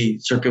hopefully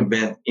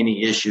circumvent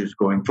any issues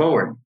going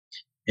forward.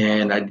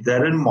 And I did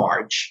that in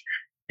March.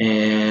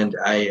 And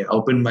I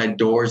opened my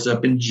doors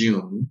up in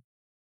June.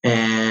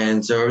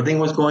 And so everything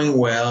was going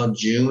well,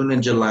 June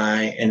and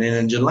July. And then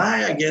in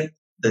July, I get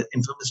the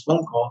infamous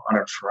phone call on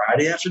a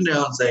Friday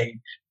afternoon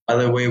saying, by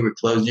the way, we're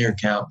closing your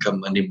account come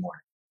Monday morning.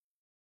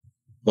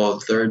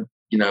 Both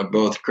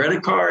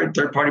credit card,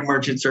 third-party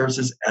merchant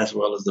services, as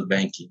well as the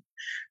banking.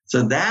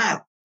 So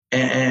that,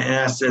 and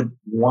I said,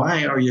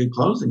 why are you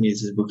closing me? He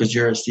said, because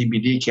you're a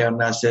CBD account.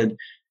 And I said,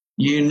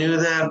 you knew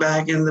that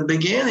back in the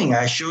beginning.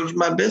 I showed you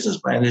my business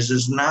plan. There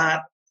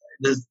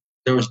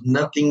was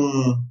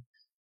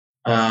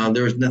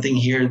nothing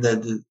here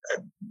that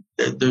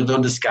there's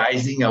no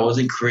disguising. I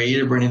wasn't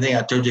creative or anything.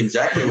 I told you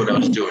exactly what I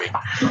was doing.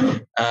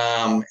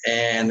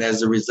 And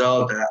as a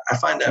result, I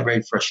find that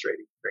very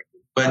frustrating.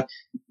 But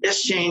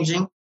it's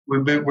changing.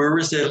 We're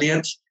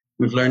resilient.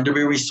 we've learned to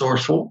be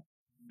resourceful,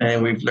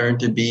 and we've learned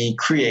to be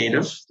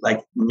creative,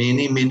 like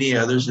many, many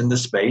others in the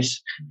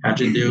space have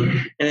to do.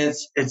 And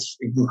it's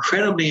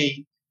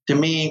incredibly, to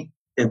me,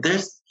 if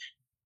this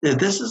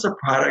is a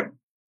product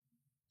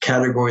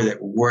category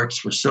that works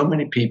for so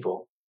many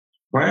people,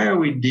 why are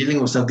we dealing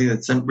with something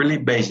that's really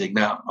basic?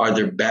 Now, are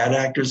there bad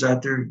actors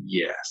out there?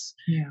 Yes.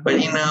 Yeah.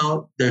 But,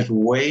 there's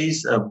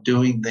ways of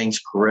doing things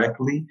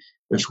correctly.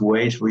 There's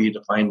ways for you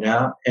to find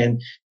out.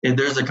 And if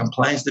there's a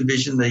compliance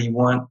division that you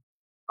want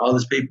all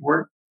this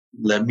paperwork,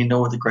 let me know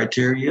what the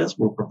criteria is.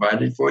 We'll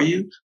provide it for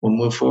you. We'll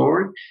move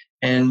forward,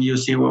 and you'll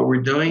see what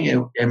we're doing.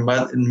 And in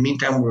the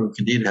meantime, we'll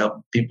continue to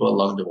help people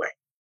along the way.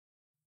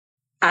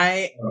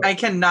 I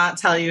cannot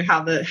tell you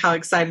how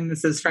exciting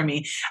this is for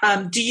me.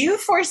 Do you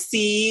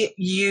foresee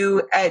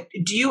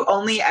do you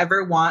only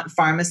ever want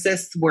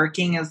pharmacists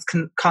working as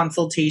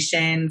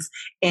consultations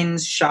in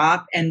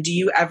shop? And do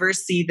you ever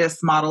see this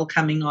model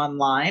coming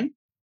online?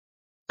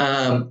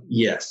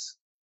 Yes.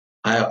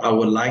 I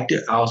would like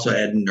to also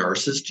add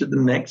nurses to the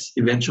mix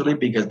eventually,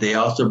 because they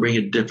also bring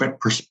a different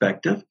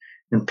perspective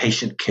in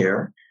patient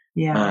care.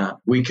 Yeah,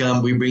 we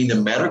bring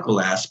the medical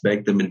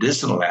aspect, the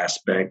medicinal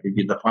aspect,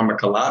 the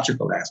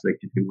pharmacological aspect,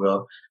 if you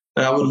will.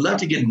 But I would love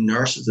to get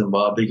nurses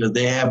involved, because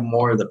they have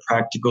more of the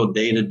practical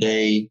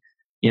day-to-day,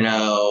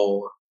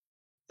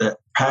 the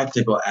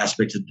practical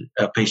aspects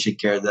of patient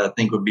care that I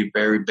think would be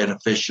very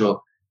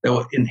beneficial, that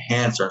will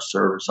enhance our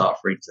service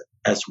offerings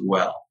as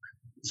well.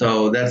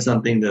 So that's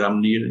something that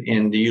I'm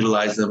in to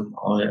utilize them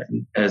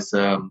as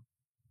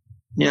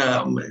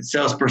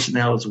sales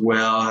personnel as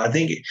well. I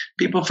think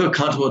people feel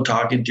comfortable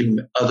talking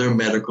to other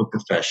medical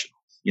professionals,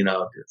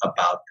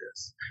 about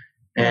this.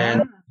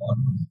 And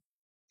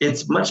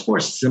it's much more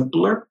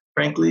simpler,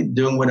 frankly,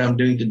 doing what I'm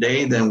doing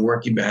today than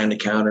working behind the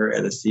counter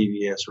at a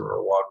CVS or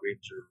a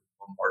Walgreens or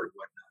Walmart or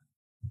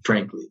whatnot,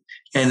 frankly.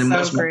 And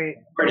much more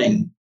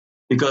rewarding,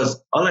 because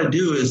all I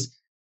do is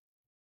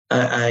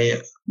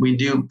we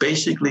do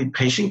basically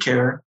patient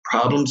care,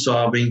 problem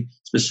solving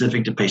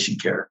specific to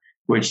patient care,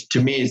 which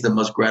to me is the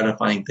most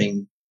gratifying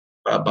thing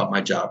about my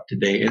job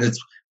today. And it's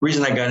the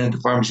reason I got into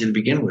pharmacy to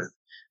begin with.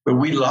 But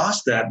we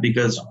lost that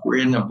because we're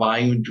in a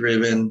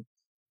volume-driven,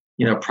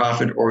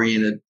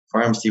 profit-oriented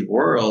pharmacy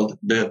world,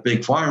 the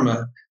big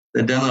pharma,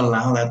 that doesn't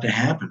allow that to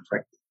happen,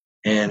 frankly.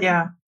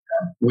 And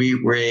we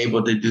were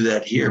able to do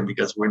that here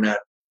because we're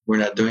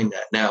not doing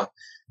that. Now,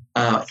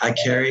 I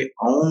carry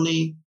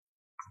only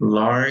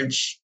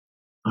large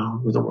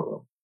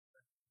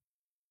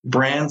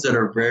brands that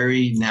are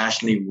very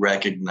nationally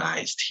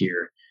recognized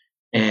here,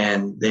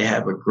 and they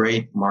have a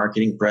great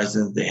marketing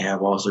presence. They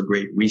have also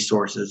great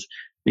resources,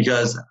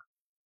 because,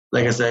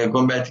 like I said,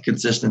 going back to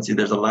consistency,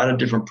 there's a lot of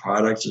different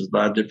products. There's a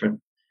lot of different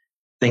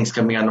things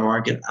coming on the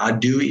market. I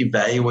do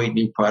evaluate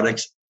new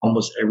products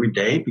almost every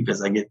day,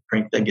 because I get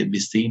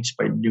besieged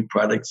by new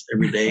products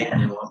every day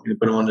and they want me to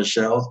put them on the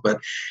shelves.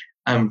 But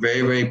I'm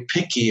very, very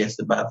picky as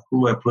about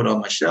who I put on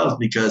my shelves,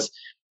 because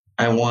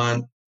I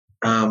want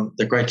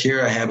the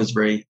criteria I have is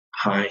very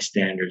high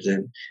standards,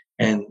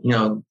 and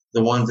the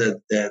ones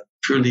that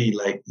truly,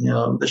 like,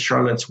 the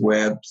Charlotte's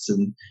Webs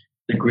and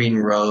the Green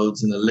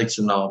Roads and the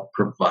Lixinol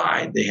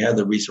provide. They have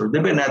the resource.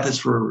 They've been at this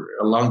for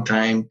a long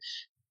time.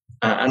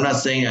 I'm not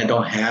saying I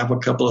don't have a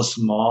couple of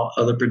small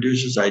other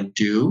producers. I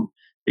do,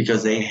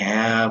 because they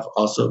have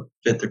also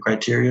fit the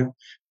criteria.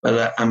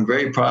 But I'm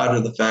very proud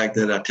of the fact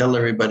that I tell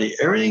everybody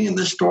everything in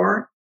the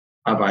store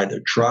I've either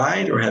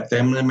tried or have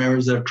family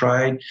members that have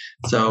tried.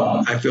 So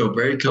I feel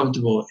very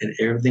comfortable in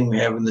everything we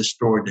have in the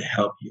store to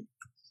help you.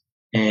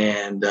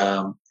 And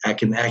I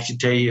can actually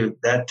tell you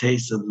that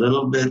tastes a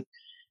little bit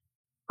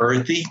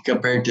earthy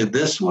compared to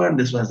this one.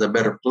 This one has a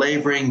better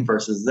flavoring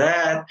versus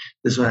that.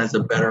 This one has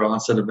a better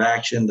onset of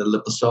action, the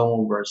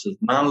liposomal versus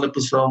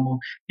non-liposomal.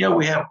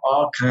 We have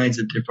all kinds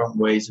of different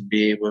ways to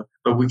be able,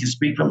 but we can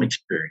speak from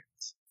experience.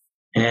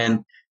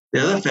 And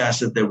the other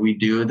facet that we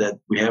do that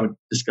we haven't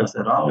discussed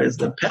at all is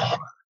the pet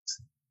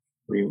products.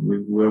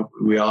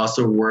 We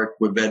also work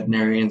with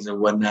veterinarians and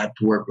whatnot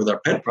to work with our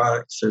pet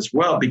products as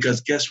well, because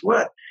guess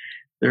what?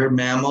 They're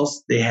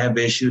mammals. They have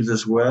issues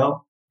as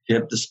well.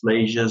 Hip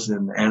dysplasias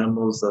in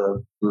animals,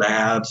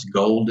 labs,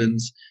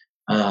 Goldens,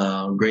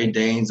 Great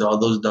Danes, all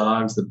those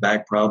dogs, the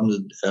back problems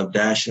of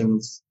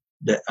Dachshunds,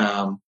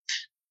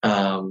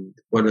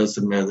 what else?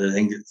 Some other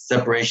things?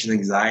 Separation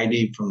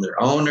anxiety from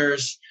their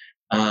owners,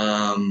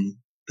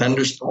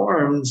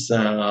 thunderstorms,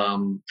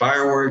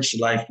 fireworks,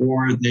 July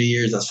 4th, New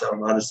Year's. I sell a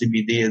lot of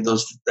CBD at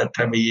that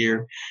time of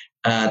year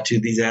to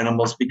these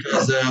animals,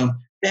 because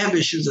they have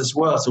issues as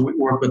well. So we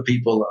work with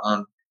people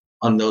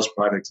on those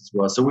products as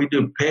well. So we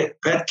do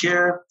pet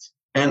care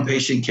and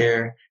patient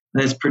care,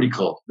 and it's pretty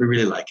cool. We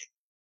really like it.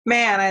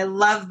 Man, I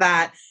love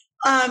that.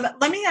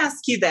 Let me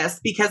ask you this,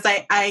 because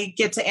I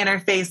get to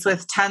interface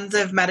with tons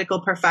of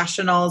medical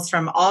professionals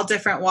from all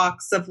different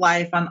walks of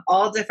life on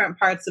all different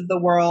parts of the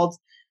world.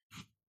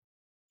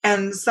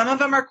 And some of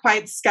them are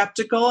quite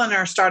skeptical and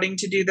are starting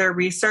to do their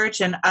research,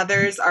 and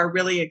others are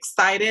really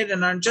excited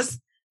and are just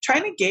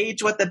trying to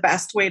gauge what the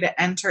best way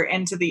to enter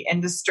into the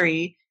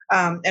industry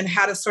and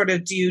how to sort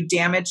of do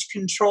damage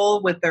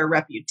control with their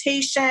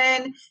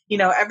reputation.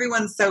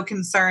 Everyone's so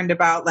concerned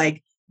about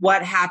like,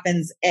 what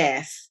happens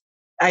if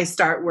I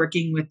start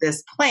working with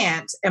this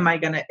plant? Am I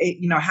going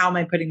to, how am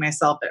I putting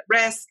myself at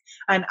risk?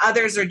 And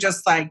others are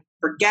just like,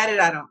 forget it.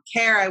 I don't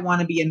care. I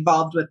want to be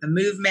involved with the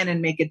movement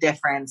and make a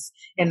difference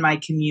in my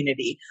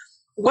community.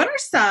 What are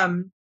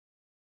some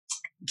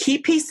key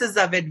pieces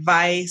of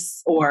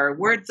advice or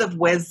words of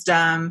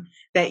wisdom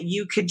that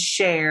you could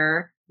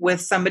share with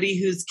somebody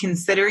who's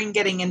considering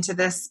getting into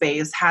this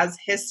space, has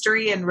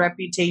history and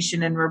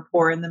reputation and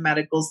rapport in the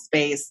medical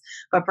space,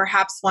 but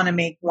perhaps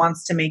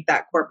wants to make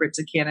that corporate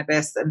to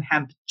cannabis and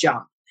hemp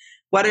jump?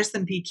 What are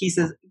some key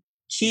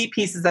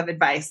pieces of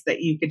advice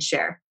that you could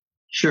share?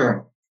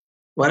 Sure.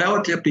 What I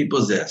would tell people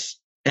is this,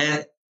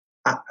 and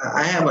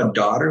I have a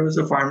daughter who's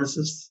a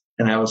pharmacist,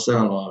 and I have a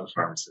son-in-law who's a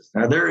pharmacist.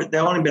 Now they've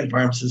only been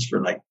pharmacists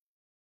for like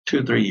 2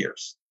 or 3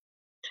 years,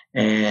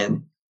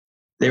 and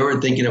they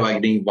were thinking about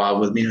getting involved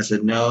with me. I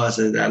said, no. I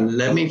said,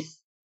 let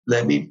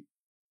me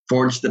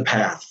forge the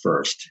path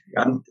first.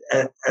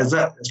 As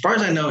far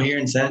as I know, here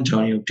in San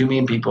Antonio, 2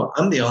 million people,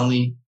 I'm the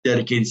only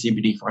dedicated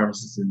CBD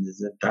pharmacist in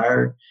this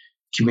entire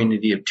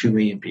community of 2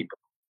 million people.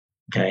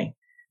 Okay.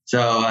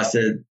 So I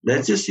said,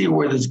 let's just see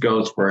where this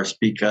goes first,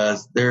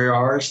 because there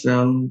are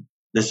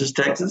this is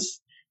Texas.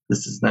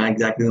 This is not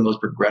exactly the most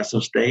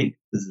progressive state.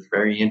 This is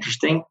very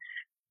interesting.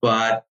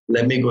 But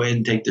let me go ahead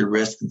and take the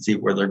risk and see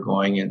where they're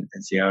going and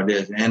see how it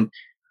is. And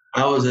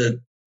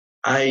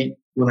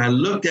when I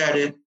looked at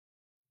it,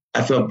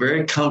 I felt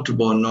very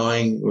comfortable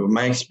knowing with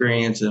my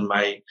experience and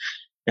my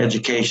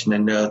education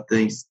and know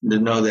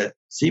that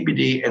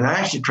CBD, and I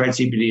actually tried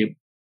CBD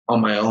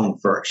on my own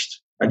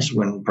first. I just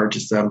went and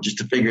purchased some just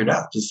to figure it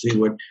out, to see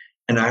what,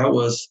 and I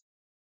was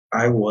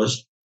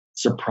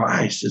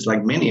surprised, as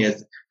like many,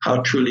 as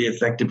how truly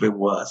effective it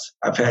was.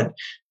 I've had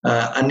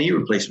a knee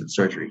replacement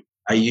surgery.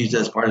 I used it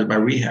as part of my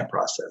rehab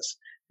process,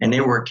 and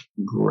it worked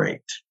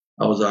great.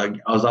 I was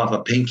off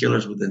of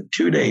painkillers within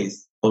 2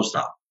 days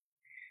post-op.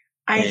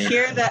 I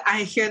hear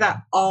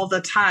that all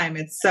the time.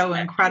 It's so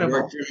incredible.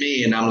 It worked for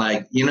me, and I'm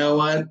like, you know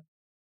what?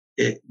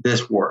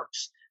 This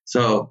works.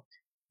 So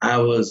I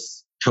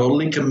was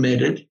totally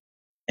committed,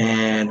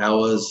 and I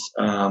was.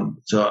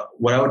 So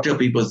what I would tell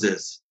people is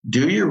this: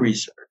 do your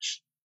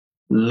research.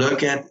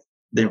 Look at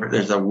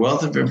there's a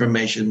wealth of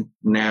information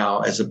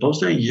now as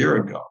opposed to a year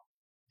ago.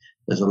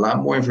 There's a lot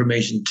more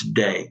information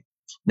today.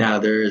 Now,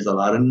 there is a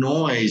lot of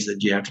noise that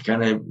you have to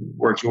kind of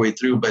work your way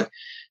through, but,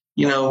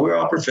 we're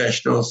all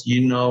professionals.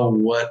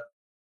 What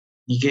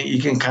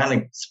you can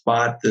kind of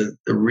spot the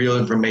real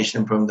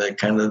information from the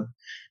kind of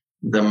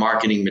the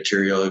marketing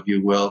material, if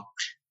you will.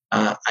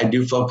 I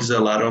do focus a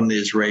lot on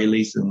the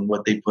Israelis and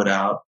what they put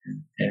out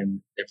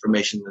and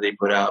information that they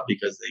put out,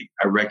 because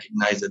I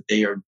recognize that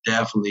they are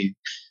definitely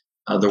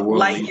the world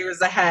light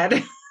years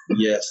ahead.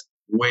 Yes,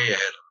 way ahead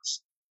of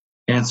us.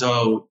 And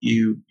so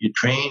you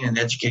train and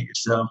educate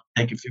yourself,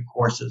 take a few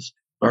courses,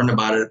 learn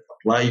about it,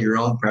 apply your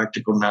own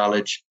practical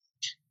knowledge.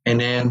 And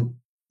then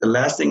the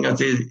last thing I'll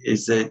say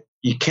is that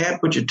you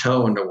can't put your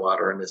toe in the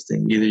water on this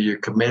thing. Either you're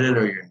committed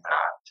or you're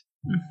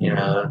not.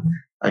 Mm-hmm.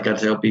 Like I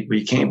tell people,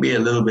 you can't be a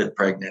little bit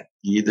pregnant.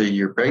 Either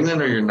you're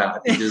pregnant or you're not.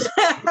 You just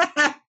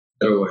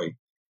go away.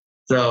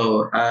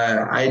 So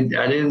I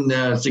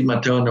didn't stick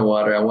my toe in the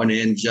water. I went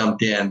in,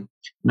 jumped in,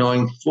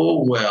 knowing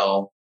full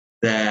well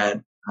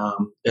that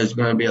there's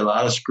going to be a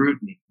lot of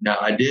scrutiny. Now,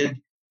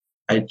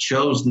 I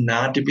chose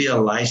not to be a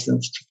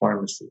licensed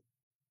pharmacy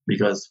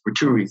because for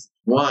 2 reasons.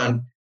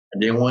 One, I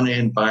didn't want to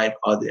invite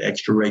all the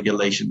extra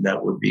regulation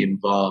that would be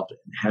involved in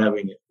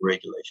having a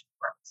regulation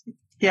pharmacy.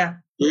 Yeah.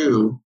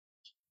 2,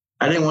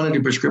 I didn't want to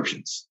do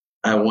prescriptions.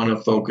 I want to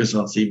focus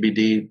on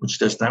CBD, which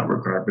does not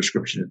require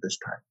prescription at this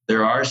time.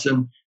 There are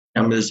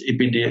there's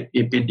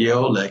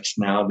Epidiolex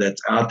now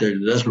that's out there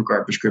that does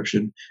require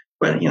prescription.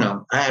 But,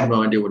 I have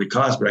no idea what it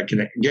costs, but I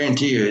can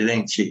guarantee you it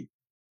ain't cheap.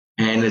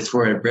 And it's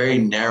for a very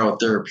narrow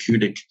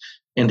therapeutic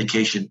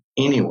indication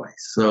anyway.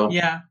 So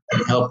yeah,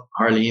 it helped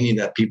hardly any of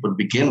that people to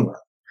begin with.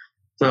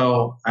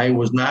 So I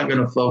was not going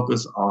to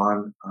focus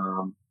on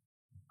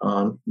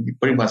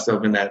putting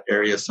myself in that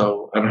area,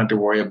 so I don't have to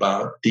worry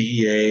about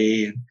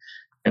DEA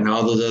and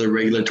all those other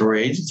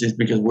regulatory agencies,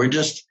 because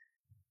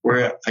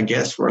we're I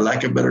guess, for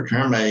lack of a better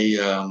term,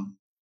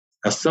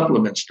 a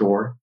supplement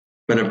store,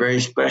 but a very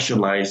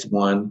specialized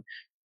one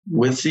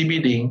with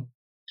CBD,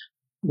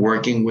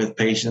 working with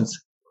patients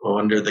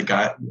under the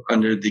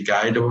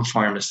guide of a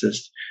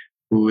pharmacist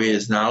who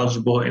is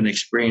knowledgeable and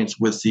experienced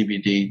with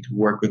CBD to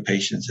work with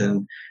patients.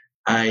 And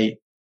I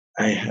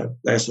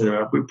said,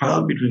 we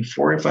probably between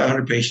 400 and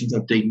 500 patients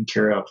I've taken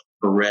care of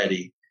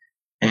already.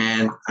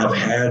 And I've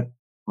had,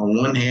 on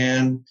one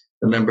hand,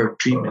 a number of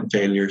treatment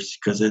failures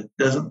because it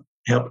doesn't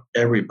help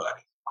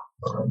everybody.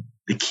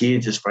 The key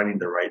is just finding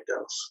the right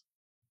dose.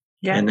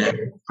 Yeah. And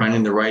then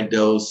finding the right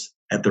dose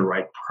at the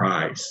right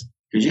price.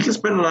 Because you can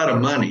spend a lot of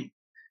money,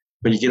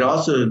 but you can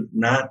also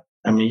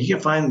you can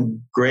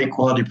find great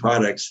quality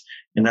products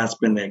and not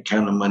spend that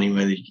kind of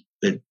money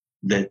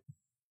that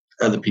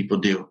other people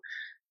do.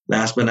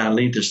 last but not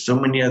least, there's so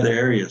many other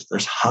areas.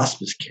 There's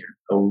hospice care.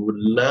 I would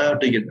love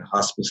to get into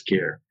hospice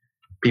care.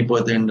 People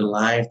at the end of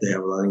life, they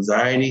have a lot of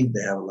anxiety,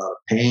 they have a lot of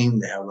pain,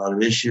 they have a lot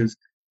of issues.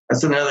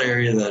 That's another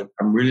area that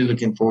I'm really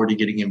looking forward to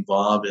getting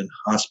involved in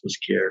hospice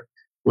care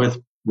with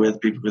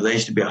people, because I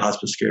used to be a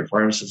hospice care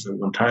pharmacist at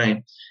one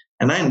time.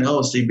 And I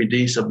know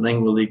CBD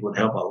sublingual leak would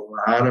help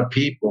a lot of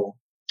people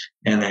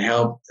and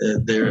help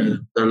their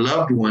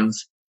loved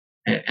ones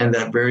and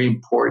that very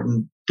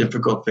important,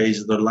 difficult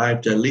phase of their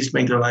life to at least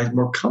make their lives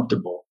more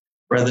comfortable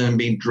rather than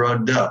being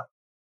drugged up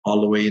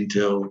all the way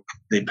until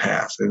they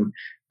pass. And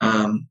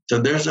so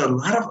there's a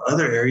lot of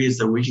other areas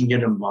that we can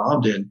get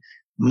involved in.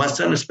 My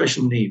son has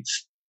special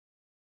needs.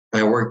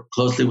 I work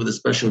closely with the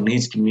special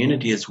needs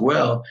community as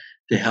well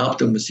to help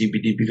them with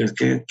CBD, because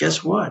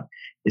guess what?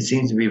 It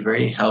seems to be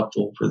very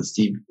helpful for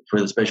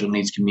the special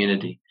needs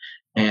community.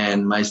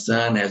 And my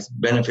son has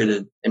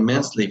benefited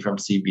immensely from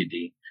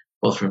CBD,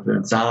 both from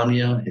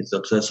insomnia, his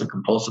obsessive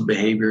compulsive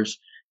behaviors.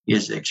 He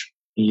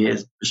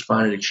has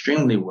responded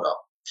extremely well.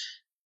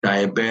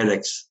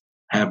 Diabetics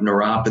have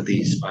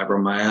neuropathies,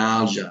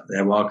 fibromyalgia. They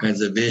have all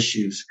kinds of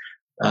issues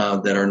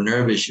that are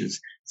nerve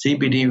issues.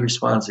 CBD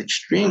responds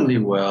extremely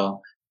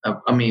well.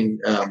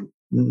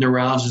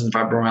 Neurologists and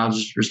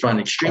fibromyalgists respond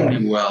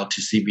extremely well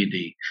to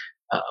CBD,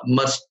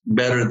 much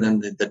better than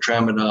the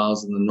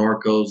Tramadals and the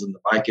Norcos and the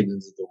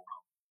Vicodins of the world.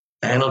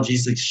 The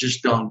analgesics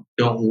just don't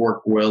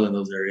work well in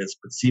those areas,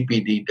 but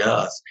CBD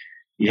does.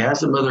 You have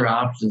some other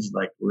options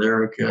like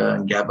Lyrica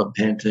and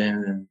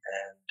gabapentin and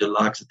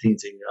duloxetine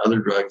and other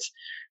drugs,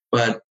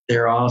 but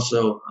they're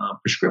also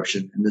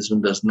prescription, and this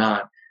one does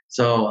not.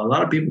 So a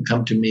lot of people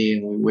come to me,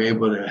 and we're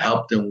able to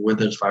help them with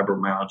those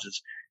fibromyalgias,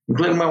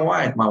 including my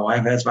wife. My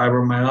wife has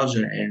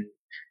fibromyalgia,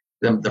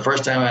 and the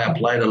first time I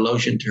applied a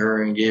lotion to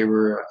her and gave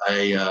her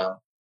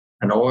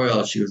an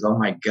oil, she was, "Oh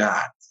my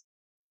God,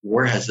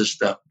 where has this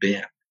stuff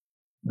been?"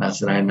 And I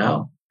said, "I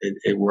know.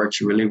 It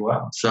works really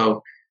well."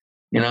 So,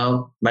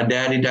 my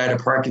daddy died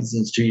of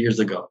Parkinson's 2 years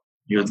ago.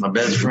 He was my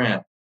best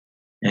friend.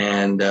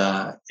 And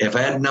if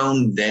I had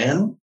known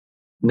then,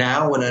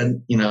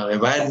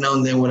 if I had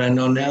known then what I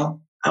know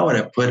now, I would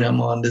have put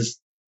him on this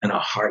in a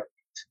heartbeat.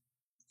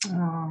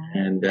 Oh.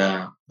 And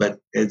but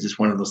it's just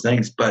one of those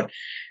things. But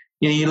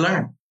you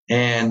learn,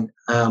 and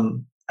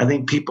I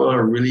think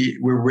we're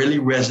really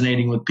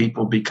resonating with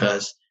people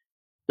because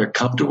they're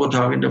comfortable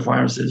talking to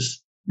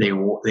pharmacists. They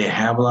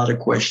have a lot of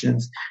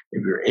questions.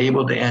 If you're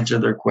able to answer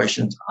their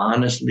questions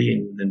honestly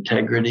and with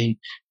integrity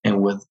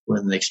and with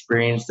an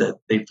experience that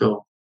they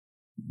feel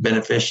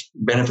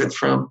benefits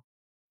from,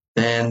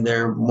 then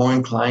they're more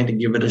inclined to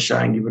give it a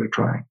shot and give it a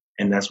try.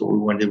 And that's what we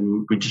want to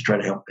do. We just try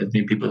to help as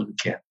many people as we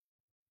can.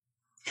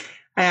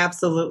 I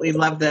absolutely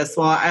love this.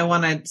 Well, I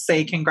want to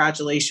say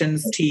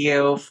congratulations to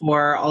you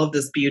for all of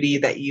this beauty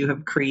that you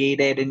have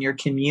created in your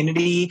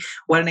community.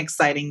 What an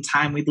exciting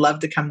time. We'd love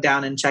to come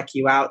down and check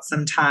you out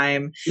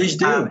sometime. Please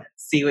do.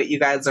 See what you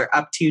guys are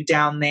up to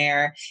down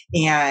there.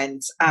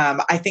 And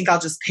I think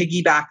I'll just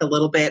piggyback a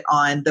little bit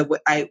on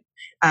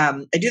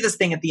I do this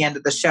thing at the end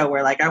of the show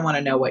where I want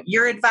to know what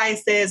your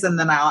advice is, and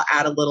then I'll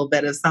add a little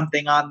bit of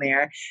something on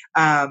there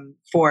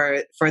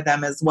for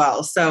them as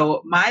well.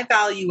 So my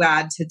value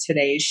add to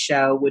today's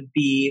show would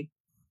be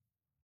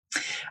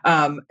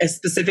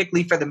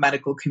specifically for the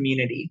medical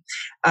community.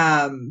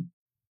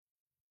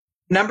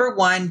 Number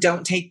one,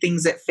 don't take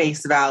things at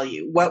face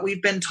value. What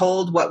we've been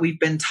told, what we've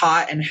been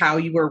taught, and how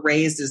you were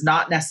raised is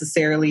not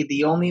necessarily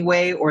the only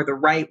way or the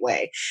right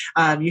way.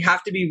 You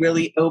have to be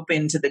really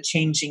open to the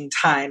changing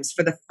times.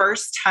 For the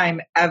first time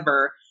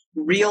ever,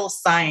 real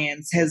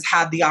science has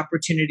had the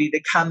opportunity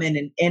to come in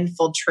and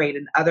infiltrate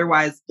an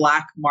otherwise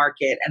black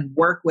market and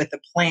work with a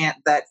plant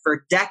that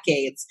for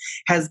decades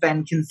has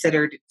been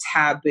considered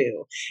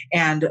taboo.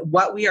 And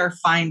what we are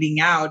finding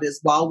out is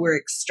while we're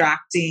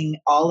extracting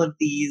all of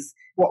these,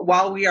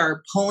 while we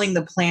are pulling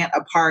the plant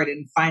apart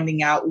and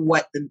finding out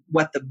what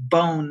the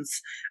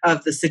bones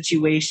of the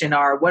situation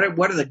are, what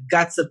are the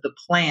guts of the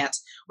plant,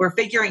 we're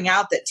figuring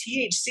out that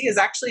THC is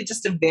actually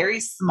just a very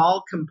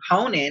small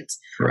component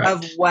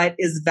of what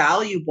is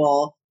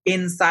valuable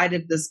inside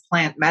of this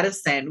plant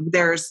medicine.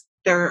 There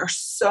are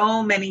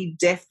so many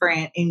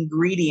different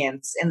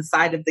ingredients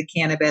inside of the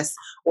cannabis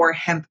or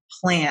hemp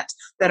plant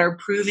that are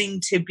proving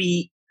to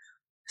be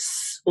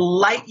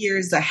light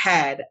years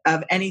ahead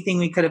of anything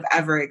we could have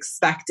ever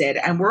expected.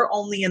 And we're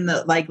only in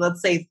the,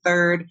 let's say,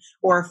 third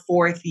or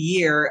fourth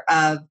year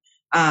of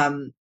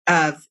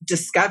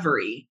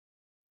discovery.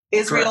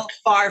 Israel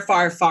far,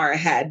 far, far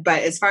ahead.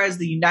 But as far as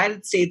the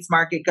United States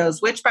market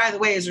goes, which, by the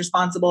way, is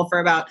responsible for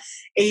about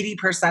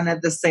 80%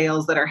 of the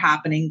sales that are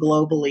happening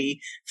globally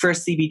for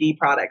CBD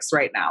products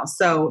right now.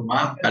 So,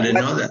 wow, I didn't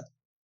know that.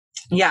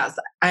 Yes,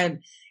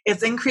 and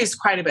it's increased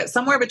quite a bit.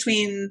 Somewhere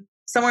between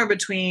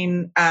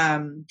 70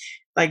 and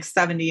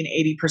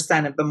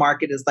 80% of the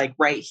market is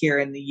right here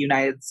in the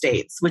United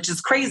States, which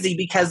is crazy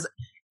because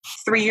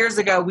 3 years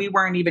ago, we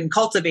weren't even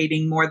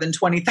cultivating more than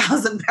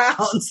 20,000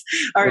 pounds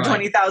or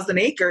 20,000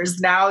 acres.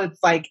 Now it's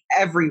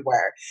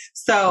everywhere.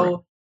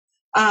 So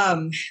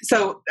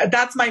So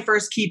that's my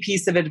first key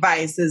piece of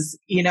advice is,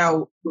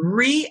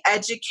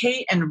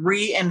 re-educate and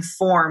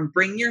re-inform,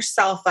 bring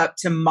yourself up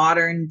to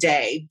modern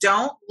day.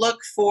 Don't look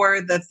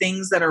for the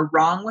things that are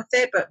wrong with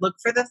it, but look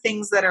for the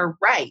things that are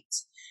right.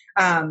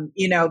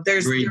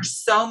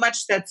 There's so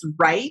much that's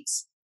right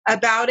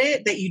about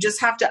it that you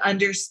just have to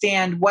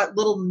understand what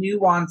little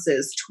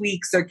nuances,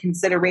 tweaks, or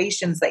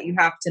considerations that you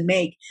have to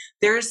make.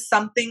 There's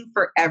something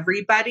for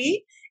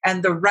everybody,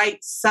 and the right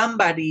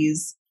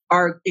somebodies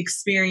are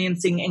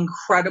experiencing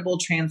incredible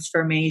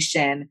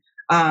transformation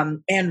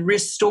and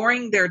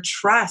restoring their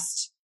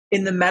trust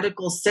in the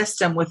medical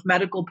system with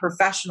medical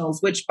professionals,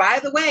 which,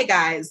 by the way,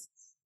 guys,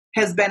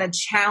 has been a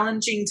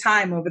challenging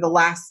time over the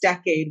last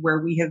decade where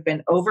we have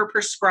been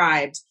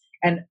overprescribed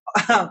and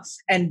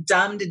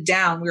dumbed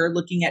down. We are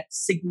looking at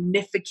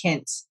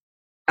significant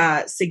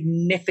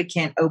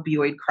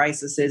opioid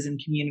crises in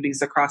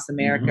communities across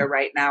America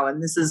right now.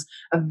 And this is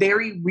a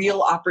very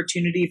real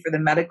opportunity for the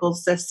medical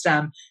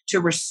system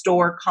to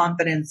restore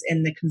confidence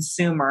in the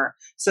consumer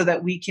so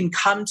that we can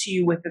come to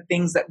you with the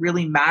things that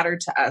really matter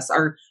to us,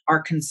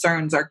 our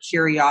concerns, our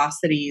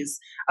curiosities,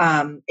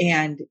 and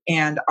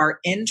our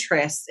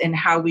interests in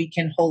how we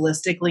can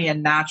holistically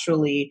and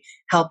naturally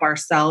help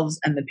ourselves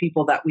and the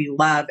people that we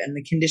love and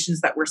the conditions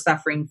that we're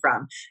suffering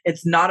from.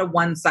 It's not a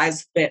one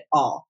size fit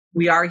all.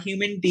 We are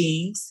human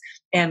beings,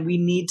 and we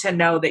need to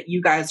know that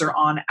you guys are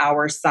on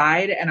our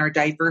side and are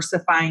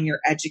diversifying your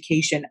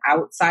education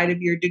outside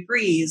of your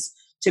degrees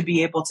to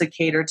be able to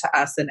cater to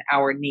us and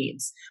our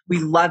needs. We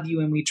love you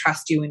and we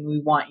trust you, and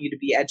we want you to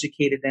be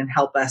educated and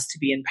help us to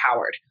be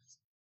empowered.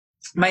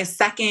 My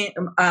second,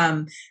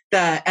 and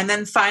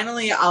then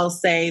finally, I'll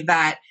say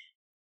that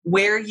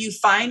where you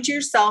find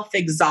yourself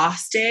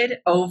exhausted,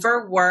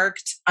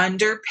 overworked,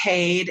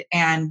 underpaid,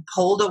 and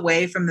pulled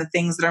away from the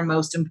things that are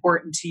most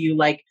important to you,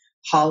 like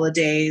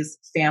holidays,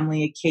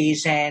 family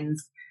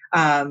occasions,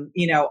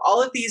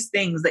 all of these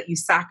things that you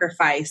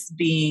sacrifice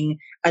being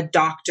a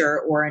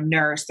doctor or a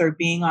nurse or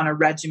being on a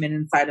regimen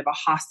inside of a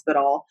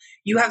hospital,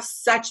 you have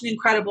such an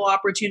incredible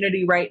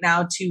opportunity right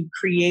now to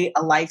create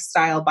a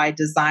lifestyle by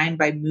design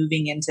by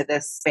moving into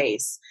this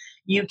space.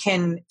 You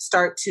can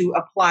start to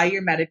apply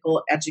your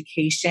medical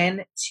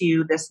education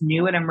to this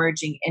new and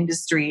emerging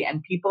industry,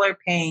 and people are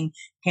paying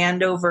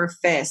hand over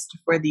fist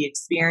for the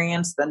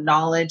experience, the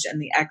knowledge,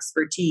 and the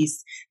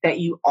expertise that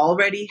you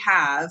already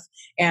have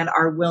and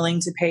are willing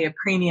to pay a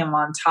premium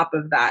on top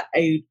of that.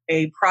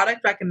 A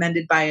product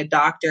recommended by a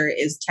doctor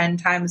is 10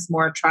 times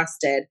more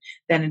trusted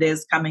than it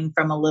is coming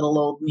from a little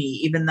old me,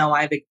 even though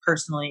I've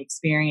personally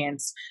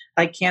experienced,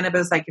 like,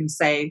 cannabis, I can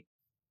say,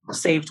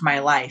 saved my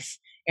life.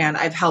 And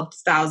I've helped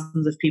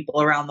thousands of people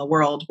around the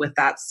world with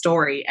that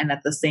story. And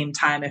at the same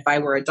time, if I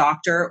were a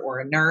doctor or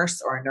a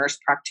nurse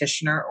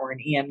practitioner or an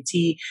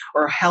EMT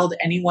or held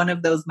any one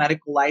of those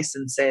medical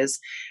licenses,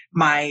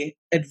 my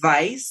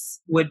advice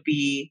would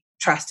be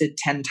trusted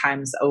 10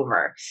 times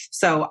over.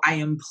 So I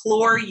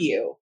implore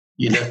you.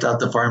 You left out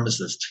the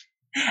pharmacist.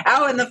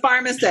 Oh, and the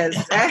pharmacist.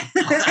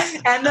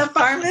 And the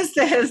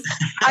pharmacist.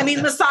 I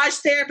mean, massage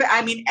therapist.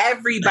 I mean,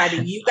 everybody.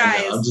 You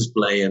guys. I'm just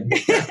playing.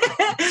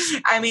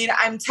 I mean,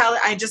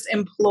 I just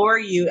implore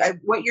you.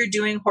 What you're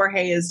doing,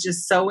 Jorge, is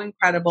just so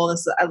incredible.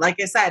 This,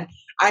 like I said,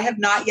 I have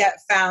not yet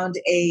found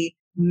a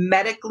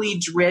medically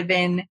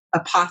driven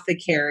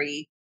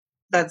apothecary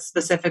that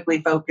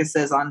specifically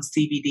focuses on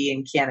CBD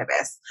and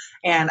cannabis.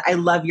 And I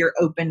love your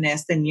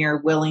openness and your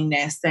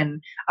willingness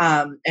and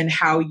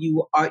how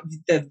you are,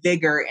 the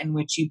vigor in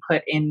which you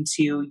put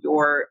into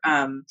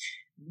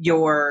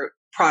your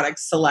product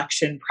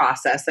selection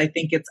process. I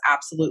think it's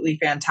absolutely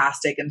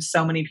fantastic. And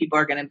so many people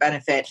are going to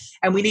benefit.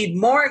 And we need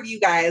more of you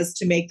guys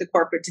to make the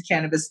corporate to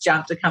cannabis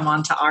jump to come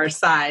onto our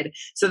side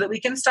so that we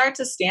can start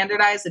to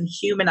standardize and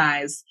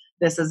humanize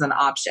this as an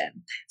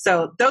option.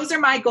 So those are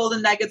my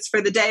golden nuggets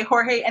for the day.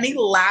 Jorge, any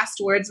last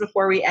words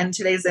before we end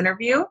today's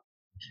interview?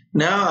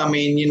 No, I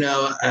mean,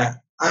 I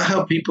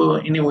help people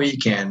any way you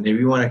can. If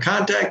you want to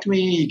contact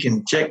me, you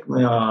can check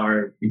me,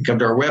 or you can come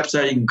to our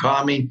website, you can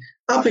call me.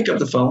 I'll pick up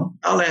the phone.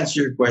 I'll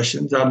answer your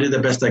questions. I'll do the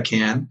best I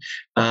can.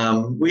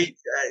 I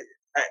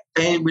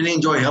really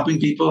enjoy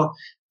helping people.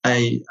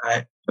 I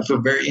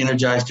feel very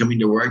energized coming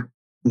to work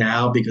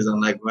now because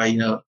I'm like, well,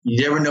 you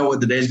never know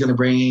what the day's going to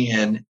bring,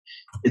 and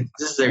this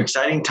is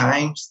exciting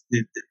times.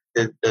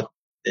 The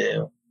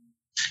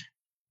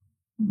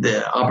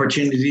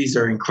opportunities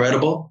are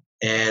incredible,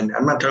 and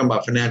I'm not talking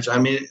about financial. I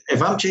mean,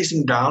 if I'm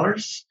chasing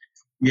dollars,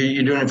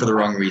 you're doing it for the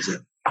wrong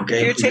reason.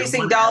 Okay, you're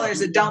chasing dollars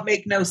that don't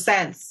make no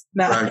sense.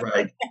 No.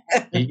 Right.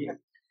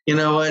 You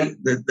know what?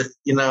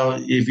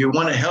 If you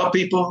want to help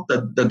people,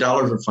 the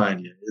dollars will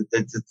find you.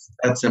 It's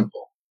that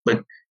simple.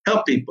 But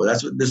help people.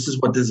 This is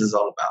what this is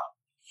all about.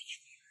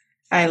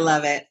 I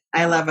love it.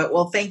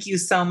 Well, thank you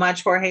so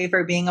much, Jorge,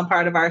 for being a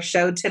part of our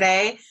show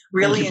today.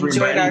 Really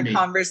enjoyed our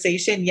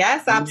conversation.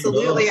 Yes,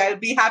 absolutely.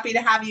 I'd be happy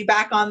to have you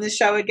back on the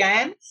show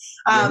again.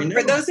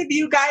 For those of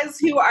you guys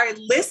who are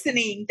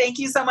listening, thank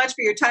you so much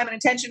for your time and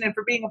attention and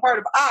for being a part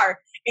of our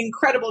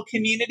incredible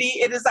community.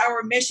 It is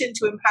our mission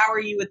to empower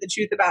you with the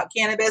truth about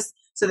cannabis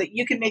so that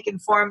you can make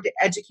informed,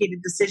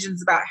 educated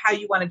decisions about how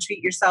you want to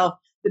treat yourself,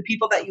 the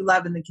people that you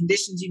love, and the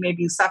conditions you may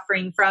be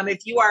suffering from. If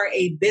you are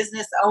a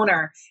business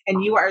owner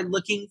and you are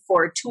looking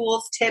for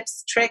tools,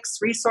 tips, tricks,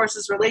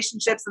 resources,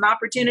 relationships, and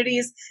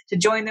opportunities to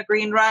join the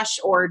green rush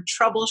or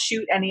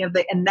troubleshoot any of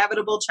the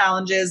inevitable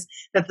challenges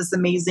that this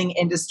amazing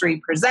industry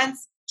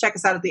presents, check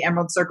us out at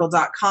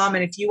theemeraldcircle.com.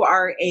 And if you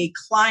are a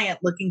client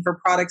looking for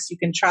products you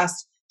can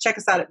trust, check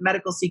us out at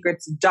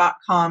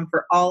medicalsecrets.com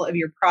for all of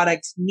your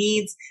product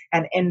needs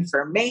and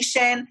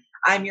information.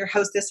 I'm your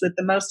hostess with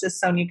the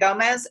mostest, Sonia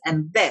Gomez,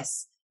 and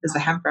this is the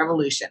Hemp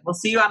Revolution. We'll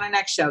see you on our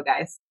next show,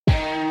 guys.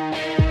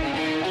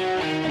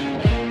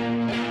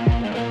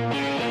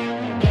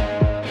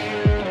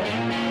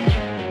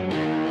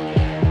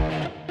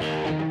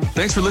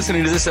 Thanks for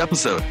listening to this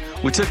episode.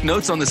 We took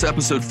notes on this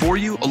episode for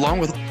you, along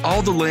with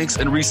all the links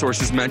and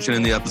resources mentioned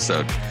in the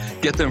episode.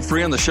 Get them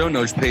free on the show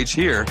notes page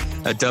here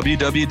at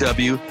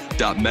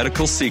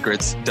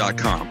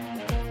www.medicalsecrets.com.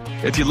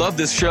 If you love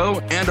this show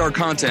and our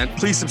content,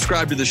 please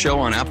subscribe to the show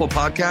on Apple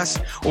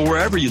Podcasts or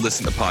wherever you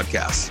listen to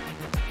podcasts.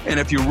 And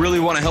if you really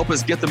want to help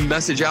us get the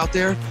message out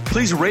there,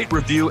 please rate,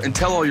 review, and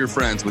tell all your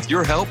friends. With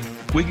your help,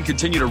 we can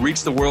continue to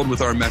reach the world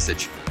with our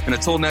message. And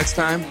until next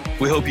time,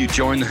 we hope you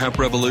join the Hemp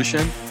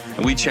Revolution,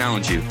 and we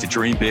challenge you to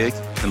dream big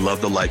and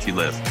love the life you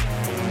live.